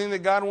accomplish everything that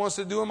God wants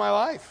to do in my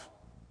life.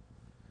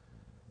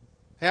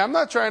 Hey, I'm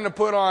not trying to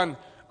put on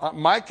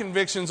my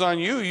convictions on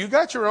you. You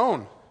got your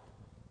own.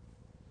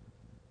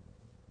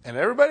 And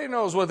everybody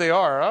knows what they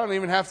are. I don't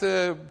even have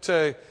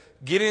to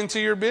get into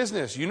your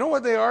business. You know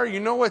what they are. You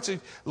know what's...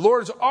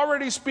 Lord's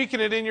already speaking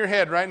it in your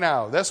head right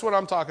now. That's what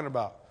I'm talking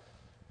about.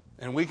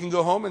 And we can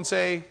go home and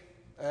say,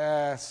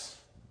 it's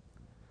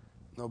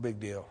no big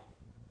deal.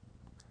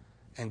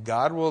 And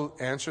God will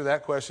answer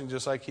that question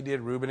just like He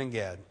did Reuben and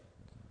Gad.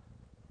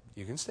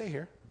 You can stay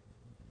here.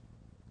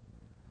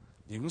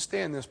 You can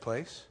stay in this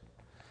place.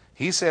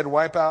 He said,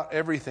 wipe out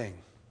everything.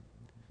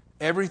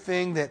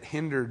 Everything that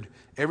hindered,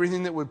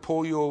 everything that would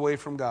pull you away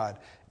from God.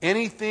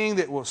 Anything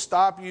that will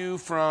stop you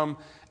from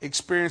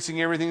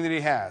experiencing everything that He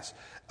has.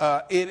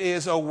 It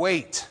is a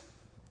weight.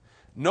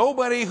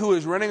 Nobody who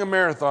is running a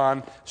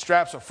marathon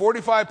straps a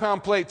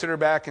 45-pound plate to their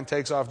back and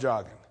takes off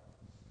jogging.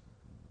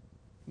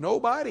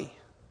 Nobody.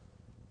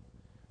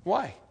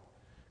 Why?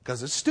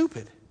 Because it's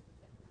stupid.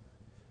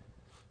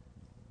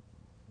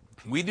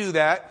 We do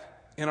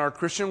that in our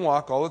Christian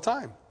walk all the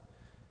time.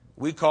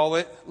 We call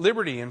it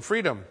liberty and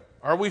freedom.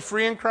 Are we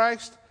free in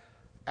Christ?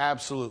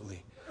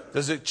 Absolutely.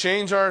 Does it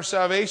change our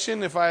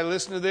salvation if I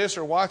listen to this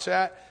or watch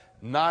that?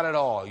 Not at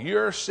all.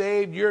 You're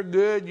saved, you're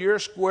good, you're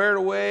squared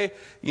away,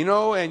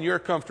 and you're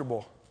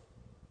comfortable.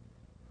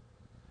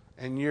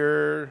 And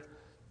you're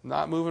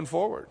not moving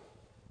forward.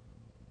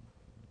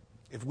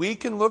 If we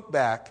can look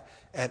back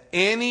at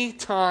any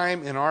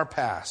time in our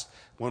past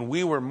when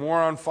we were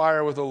more on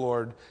fire with the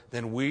Lord,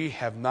 then we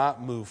have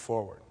not moved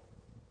forward.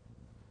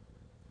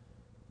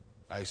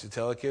 I used to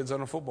tell the kids on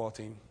a football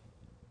team,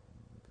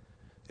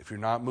 if you're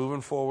not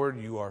moving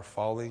forward, you are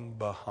falling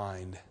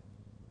behind.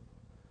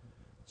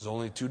 There's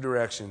only two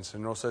directions.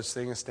 There's no such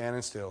thing as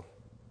standing still.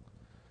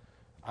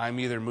 I'm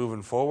either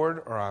moving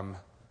forward or I'm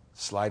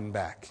sliding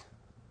back.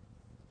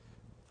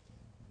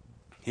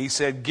 He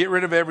said, get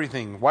rid of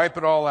everything. Wipe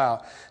it all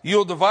out.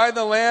 You'll divide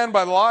the land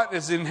by lot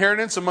as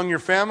inheritance among your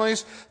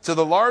families. To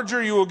the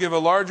larger you will give a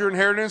larger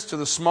inheritance. To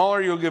the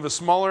smaller you will give a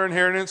smaller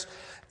inheritance.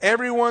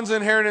 Everyone's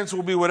inheritance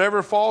will be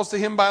whatever falls to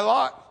him by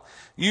lot.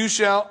 You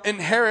shall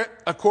inherit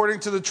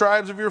according to the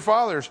tribes of your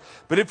fathers.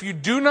 But if you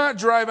do not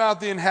drive out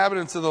the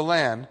inhabitants of the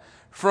land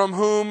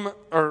from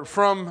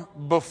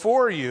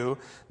before you,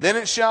 then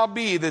it shall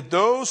be that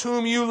those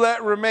whom you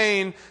let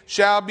remain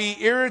shall be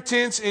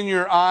irritants in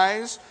your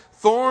eyes,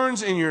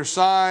 thorns in your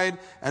side,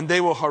 and they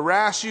will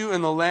harass you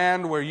in the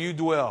land where you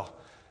dwell.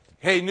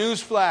 Hey,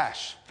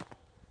 newsflash.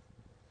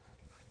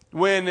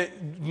 When the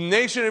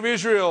nation of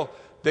Israel,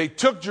 they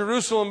took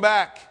Jerusalem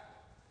back,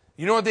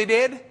 you know what they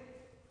did?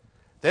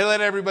 They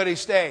let everybody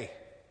stay.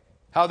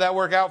 How'd that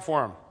work out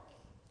for them?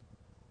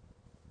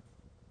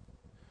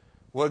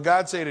 What did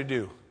God say to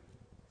do?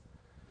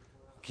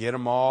 Get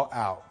them all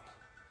out.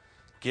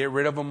 Get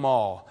rid of them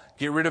all.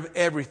 Get rid of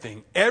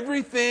everything.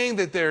 Everything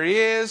that there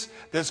is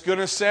that's going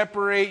to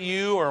separate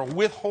you or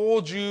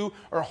withhold you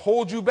or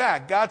hold you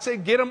back. God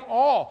said, get them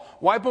all.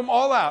 Wipe them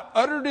all out.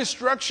 Utter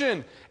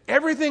destruction.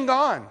 Everything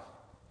gone.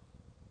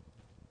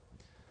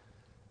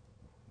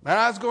 And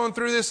I was going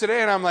through this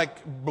today and I'm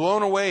like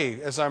blown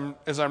away as I'm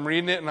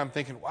reading it, and I'm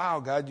thinking,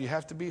 wow, God, you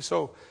have to be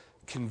so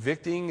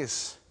convicting.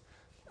 It's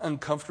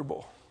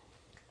uncomfortable.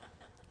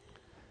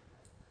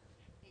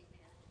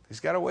 He's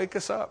got to wake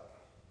us up.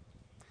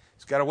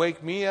 He's got to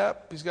wake me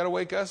up. He's got to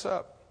wake us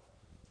up.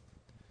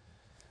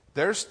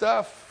 There's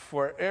stuff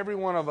for every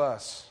one of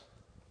us.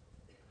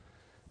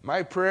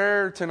 My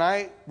prayer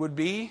tonight would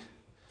be,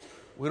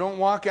 we don't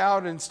walk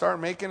out and start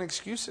making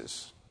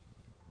excuses.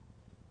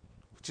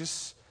 We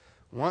just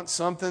want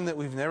something that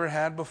we've never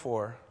had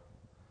before.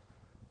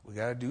 We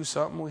got to do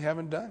something we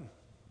haven't done.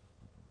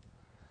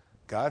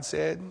 God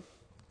said,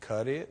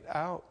 cut it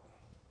out.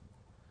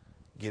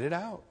 Get it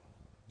out.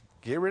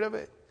 Get rid of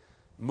it.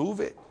 Move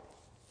it.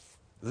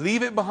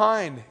 Leave it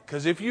behind.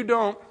 Because if you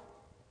don't,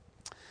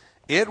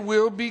 it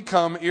will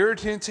become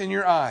irritants in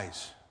your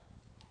eyes,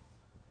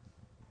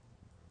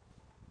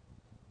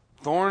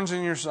 thorns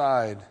in your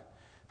side,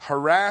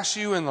 harass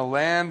you in the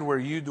land where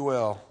you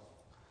dwell.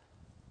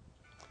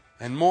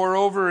 And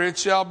moreover, it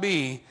shall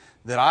be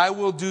that I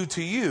will do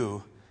to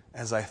you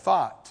as I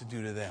thought to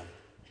do to them.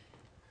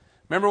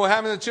 Remember what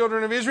happened to the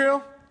children of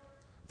Israel?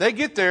 They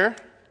get there.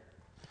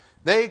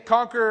 They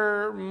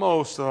conquer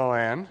most of the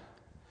land.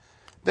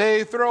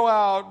 They throw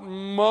out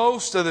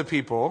most of the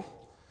people.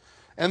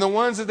 And the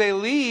ones that they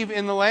leave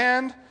in the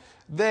land,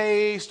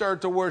 they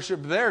start to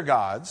worship their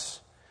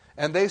gods.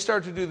 And they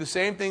start to do the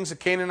same things the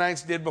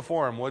Canaanites did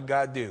before them. What did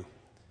God do?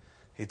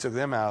 He took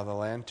them out of the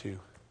land too.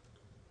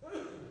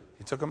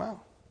 He took them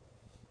out.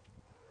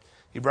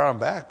 He brought them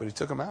back, but he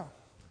took them out.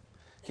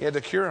 He had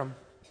to cure them.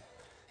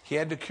 He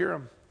had to cure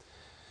them.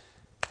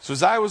 So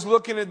as I was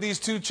looking at these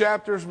two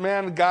chapters,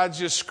 man, God's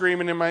just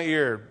screaming in my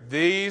ear.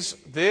 These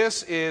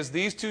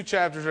two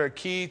chapters are a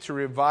key to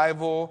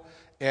revival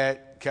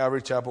at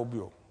Calvary Chapel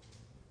Buell.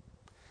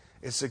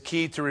 It's a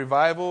key to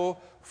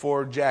revival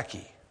for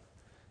Jackie.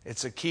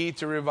 It's a key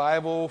to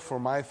revival for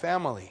my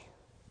family.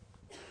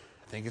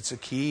 I think it's a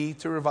key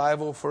to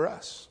revival for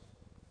us.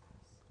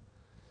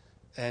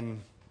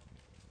 And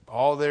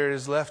all there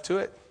is left to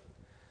it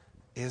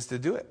is to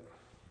do it.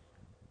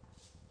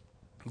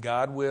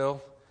 God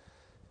will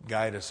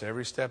guide us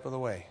every step of the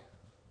way.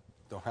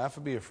 Don't have to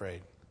be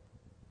afraid.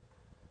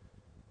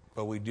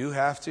 But we do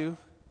have to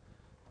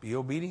be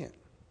obedient.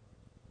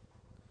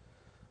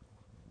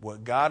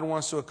 What God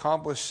wants to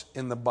accomplish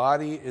in the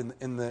body,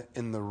 in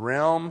the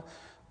realm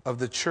of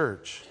the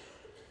church,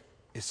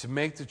 is to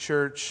make the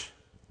church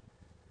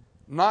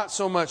not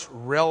so much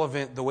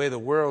relevant the way the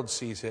world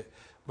sees it,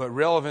 but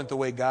relevant the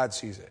way God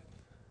sees it.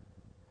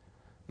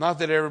 Not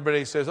that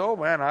everybody says, oh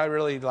man, I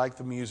really like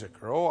the music,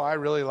 or oh, I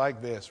really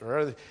like this,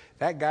 or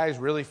that guy's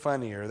really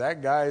funny, or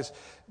that guy's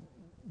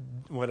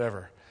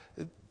whatever.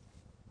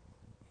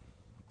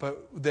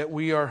 but that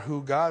we are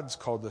who God's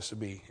called us to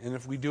be. And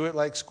if we do it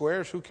like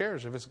squares, who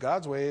cares? If it's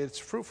God's way, it's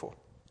fruitful.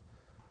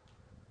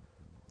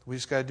 We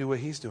just got to do what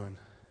He's doing,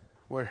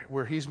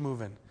 where He's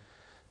moving,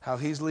 how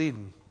He's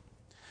leading.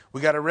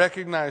 We got to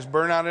recognize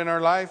burnout in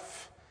our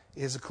life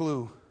is a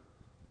clue.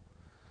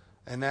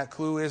 And that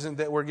clue isn't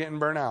that we're getting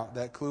burnt out.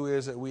 That clue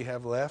is that we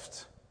have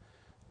left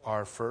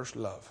our first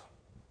love.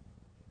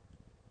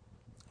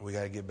 We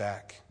got to get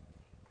back.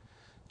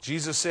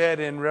 Jesus said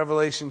in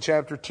Revelation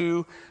chapter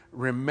 2,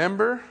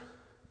 remember,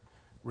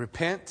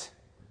 repent,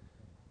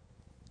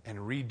 and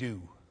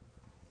redo.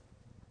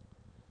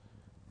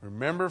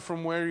 Remember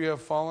from where you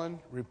have fallen,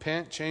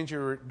 repent, change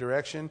your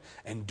direction,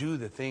 and do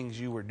the things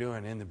you were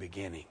doing in the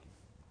beginning.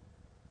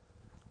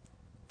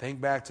 Think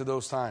back to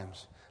those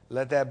times.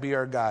 Let that be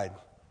our guide.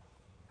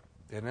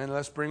 And then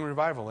let's bring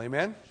revival.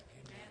 Amen? Amen.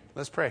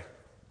 Let's pray.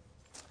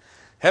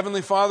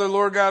 Heavenly Father,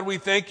 Lord God, we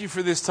thank you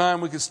for this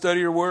time we could study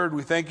your word.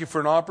 We thank you for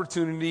an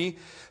opportunity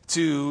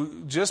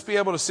to just be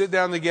able to sit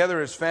down together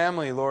as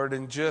family, Lord,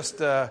 and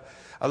just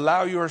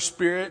allow your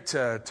Spirit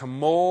to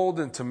mold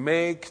and to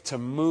make, to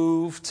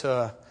move,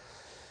 to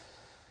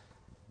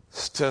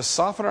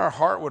soften our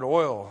heart with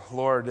oil,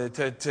 Lord,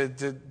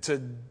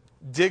 to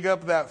dig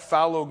up that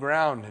fallow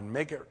ground and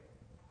make it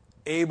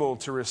able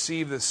to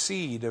receive the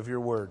seed of your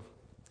word.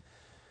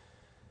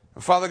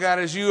 Father God,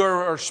 as you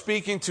are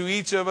speaking to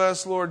each of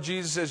us, Lord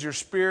Jesus, as your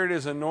Spirit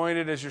is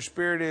anointed, as your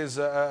Spirit is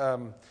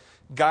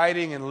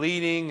guiding and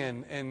leading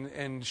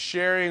and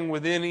sharing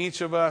within each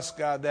of us,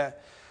 God,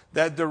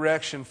 that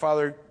direction,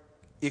 Father,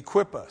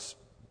 equip us.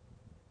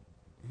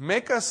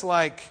 Make us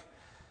like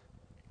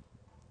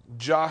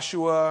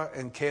Joshua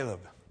and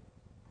Caleb,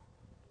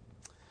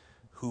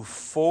 who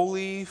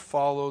fully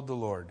followed the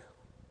Lord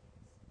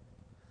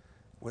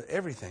with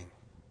everything.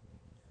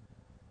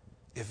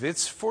 If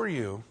it's for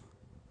you,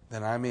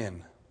 then I'm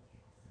in.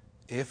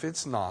 If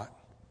it's not,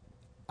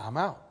 I'm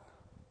out.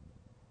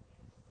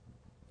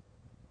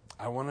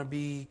 I want to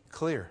be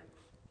clear.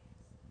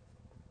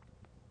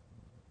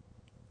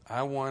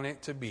 I want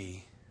it to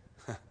be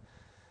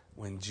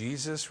when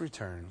Jesus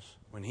returns,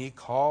 when He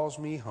calls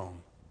me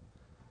home,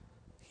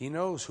 He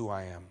knows who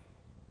I am.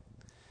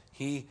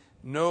 He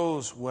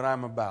knows what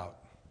I'm about.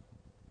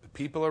 The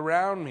people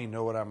around me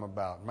know what I'm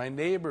about. My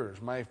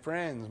neighbors, my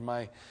friends,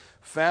 my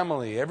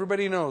family,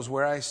 everybody knows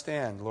where I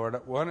stand, Lord. I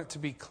want it to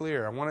be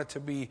clear. I want it to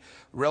be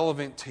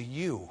relevant to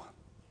you.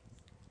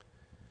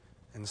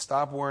 And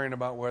stop worrying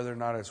about whether or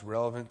not it's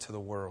relevant to the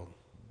world.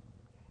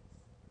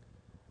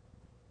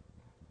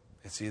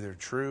 It's either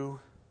true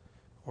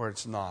or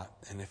it's not.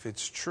 And if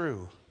it's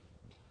true,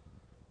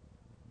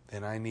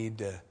 then I need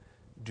to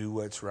do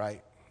what's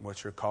right,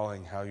 what you're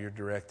calling, how you're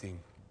directing.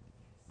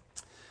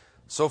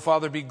 So,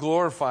 Father, be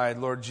glorified,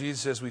 Lord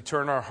Jesus, as we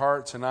turn our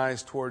hearts and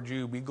eyes toward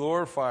you. Be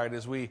glorified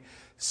as we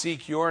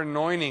seek your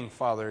anointing,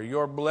 Father,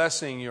 your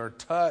blessing, your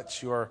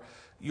touch,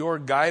 your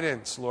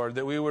guidance, Lord,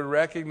 that we would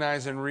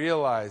recognize and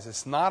realize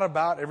it's not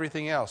about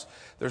everything else.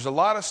 There's a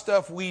lot of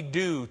stuff we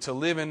do to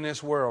live in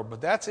this world, but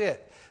that's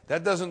it.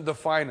 That doesn't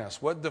define us.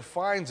 What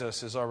defines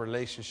us is our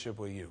relationship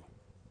with you.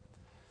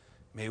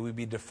 May we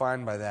be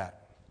defined by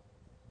that.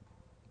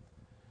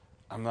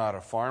 I'm not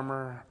a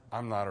farmer.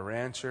 I'm not a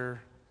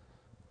rancher.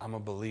 I'm a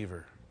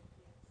believer.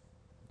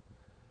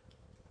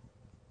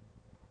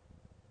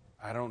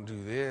 I don't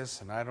do this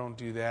and I don't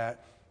do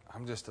that.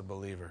 I'm just a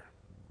believer.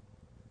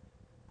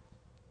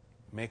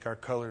 Make our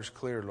colors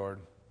clear, Lord.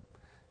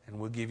 And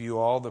we'll give you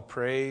all the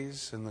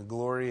praise and the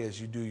glory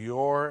as you do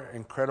your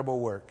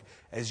incredible work,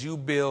 as you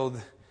build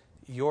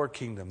your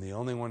kingdom, the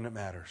only one that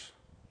matters.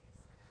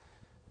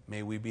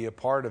 May we be a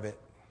part of it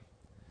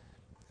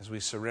as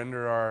we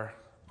surrender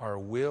our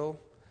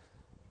will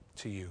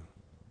to you.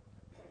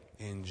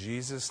 In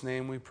Jesus'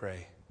 name we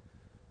pray.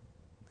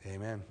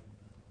 Amen.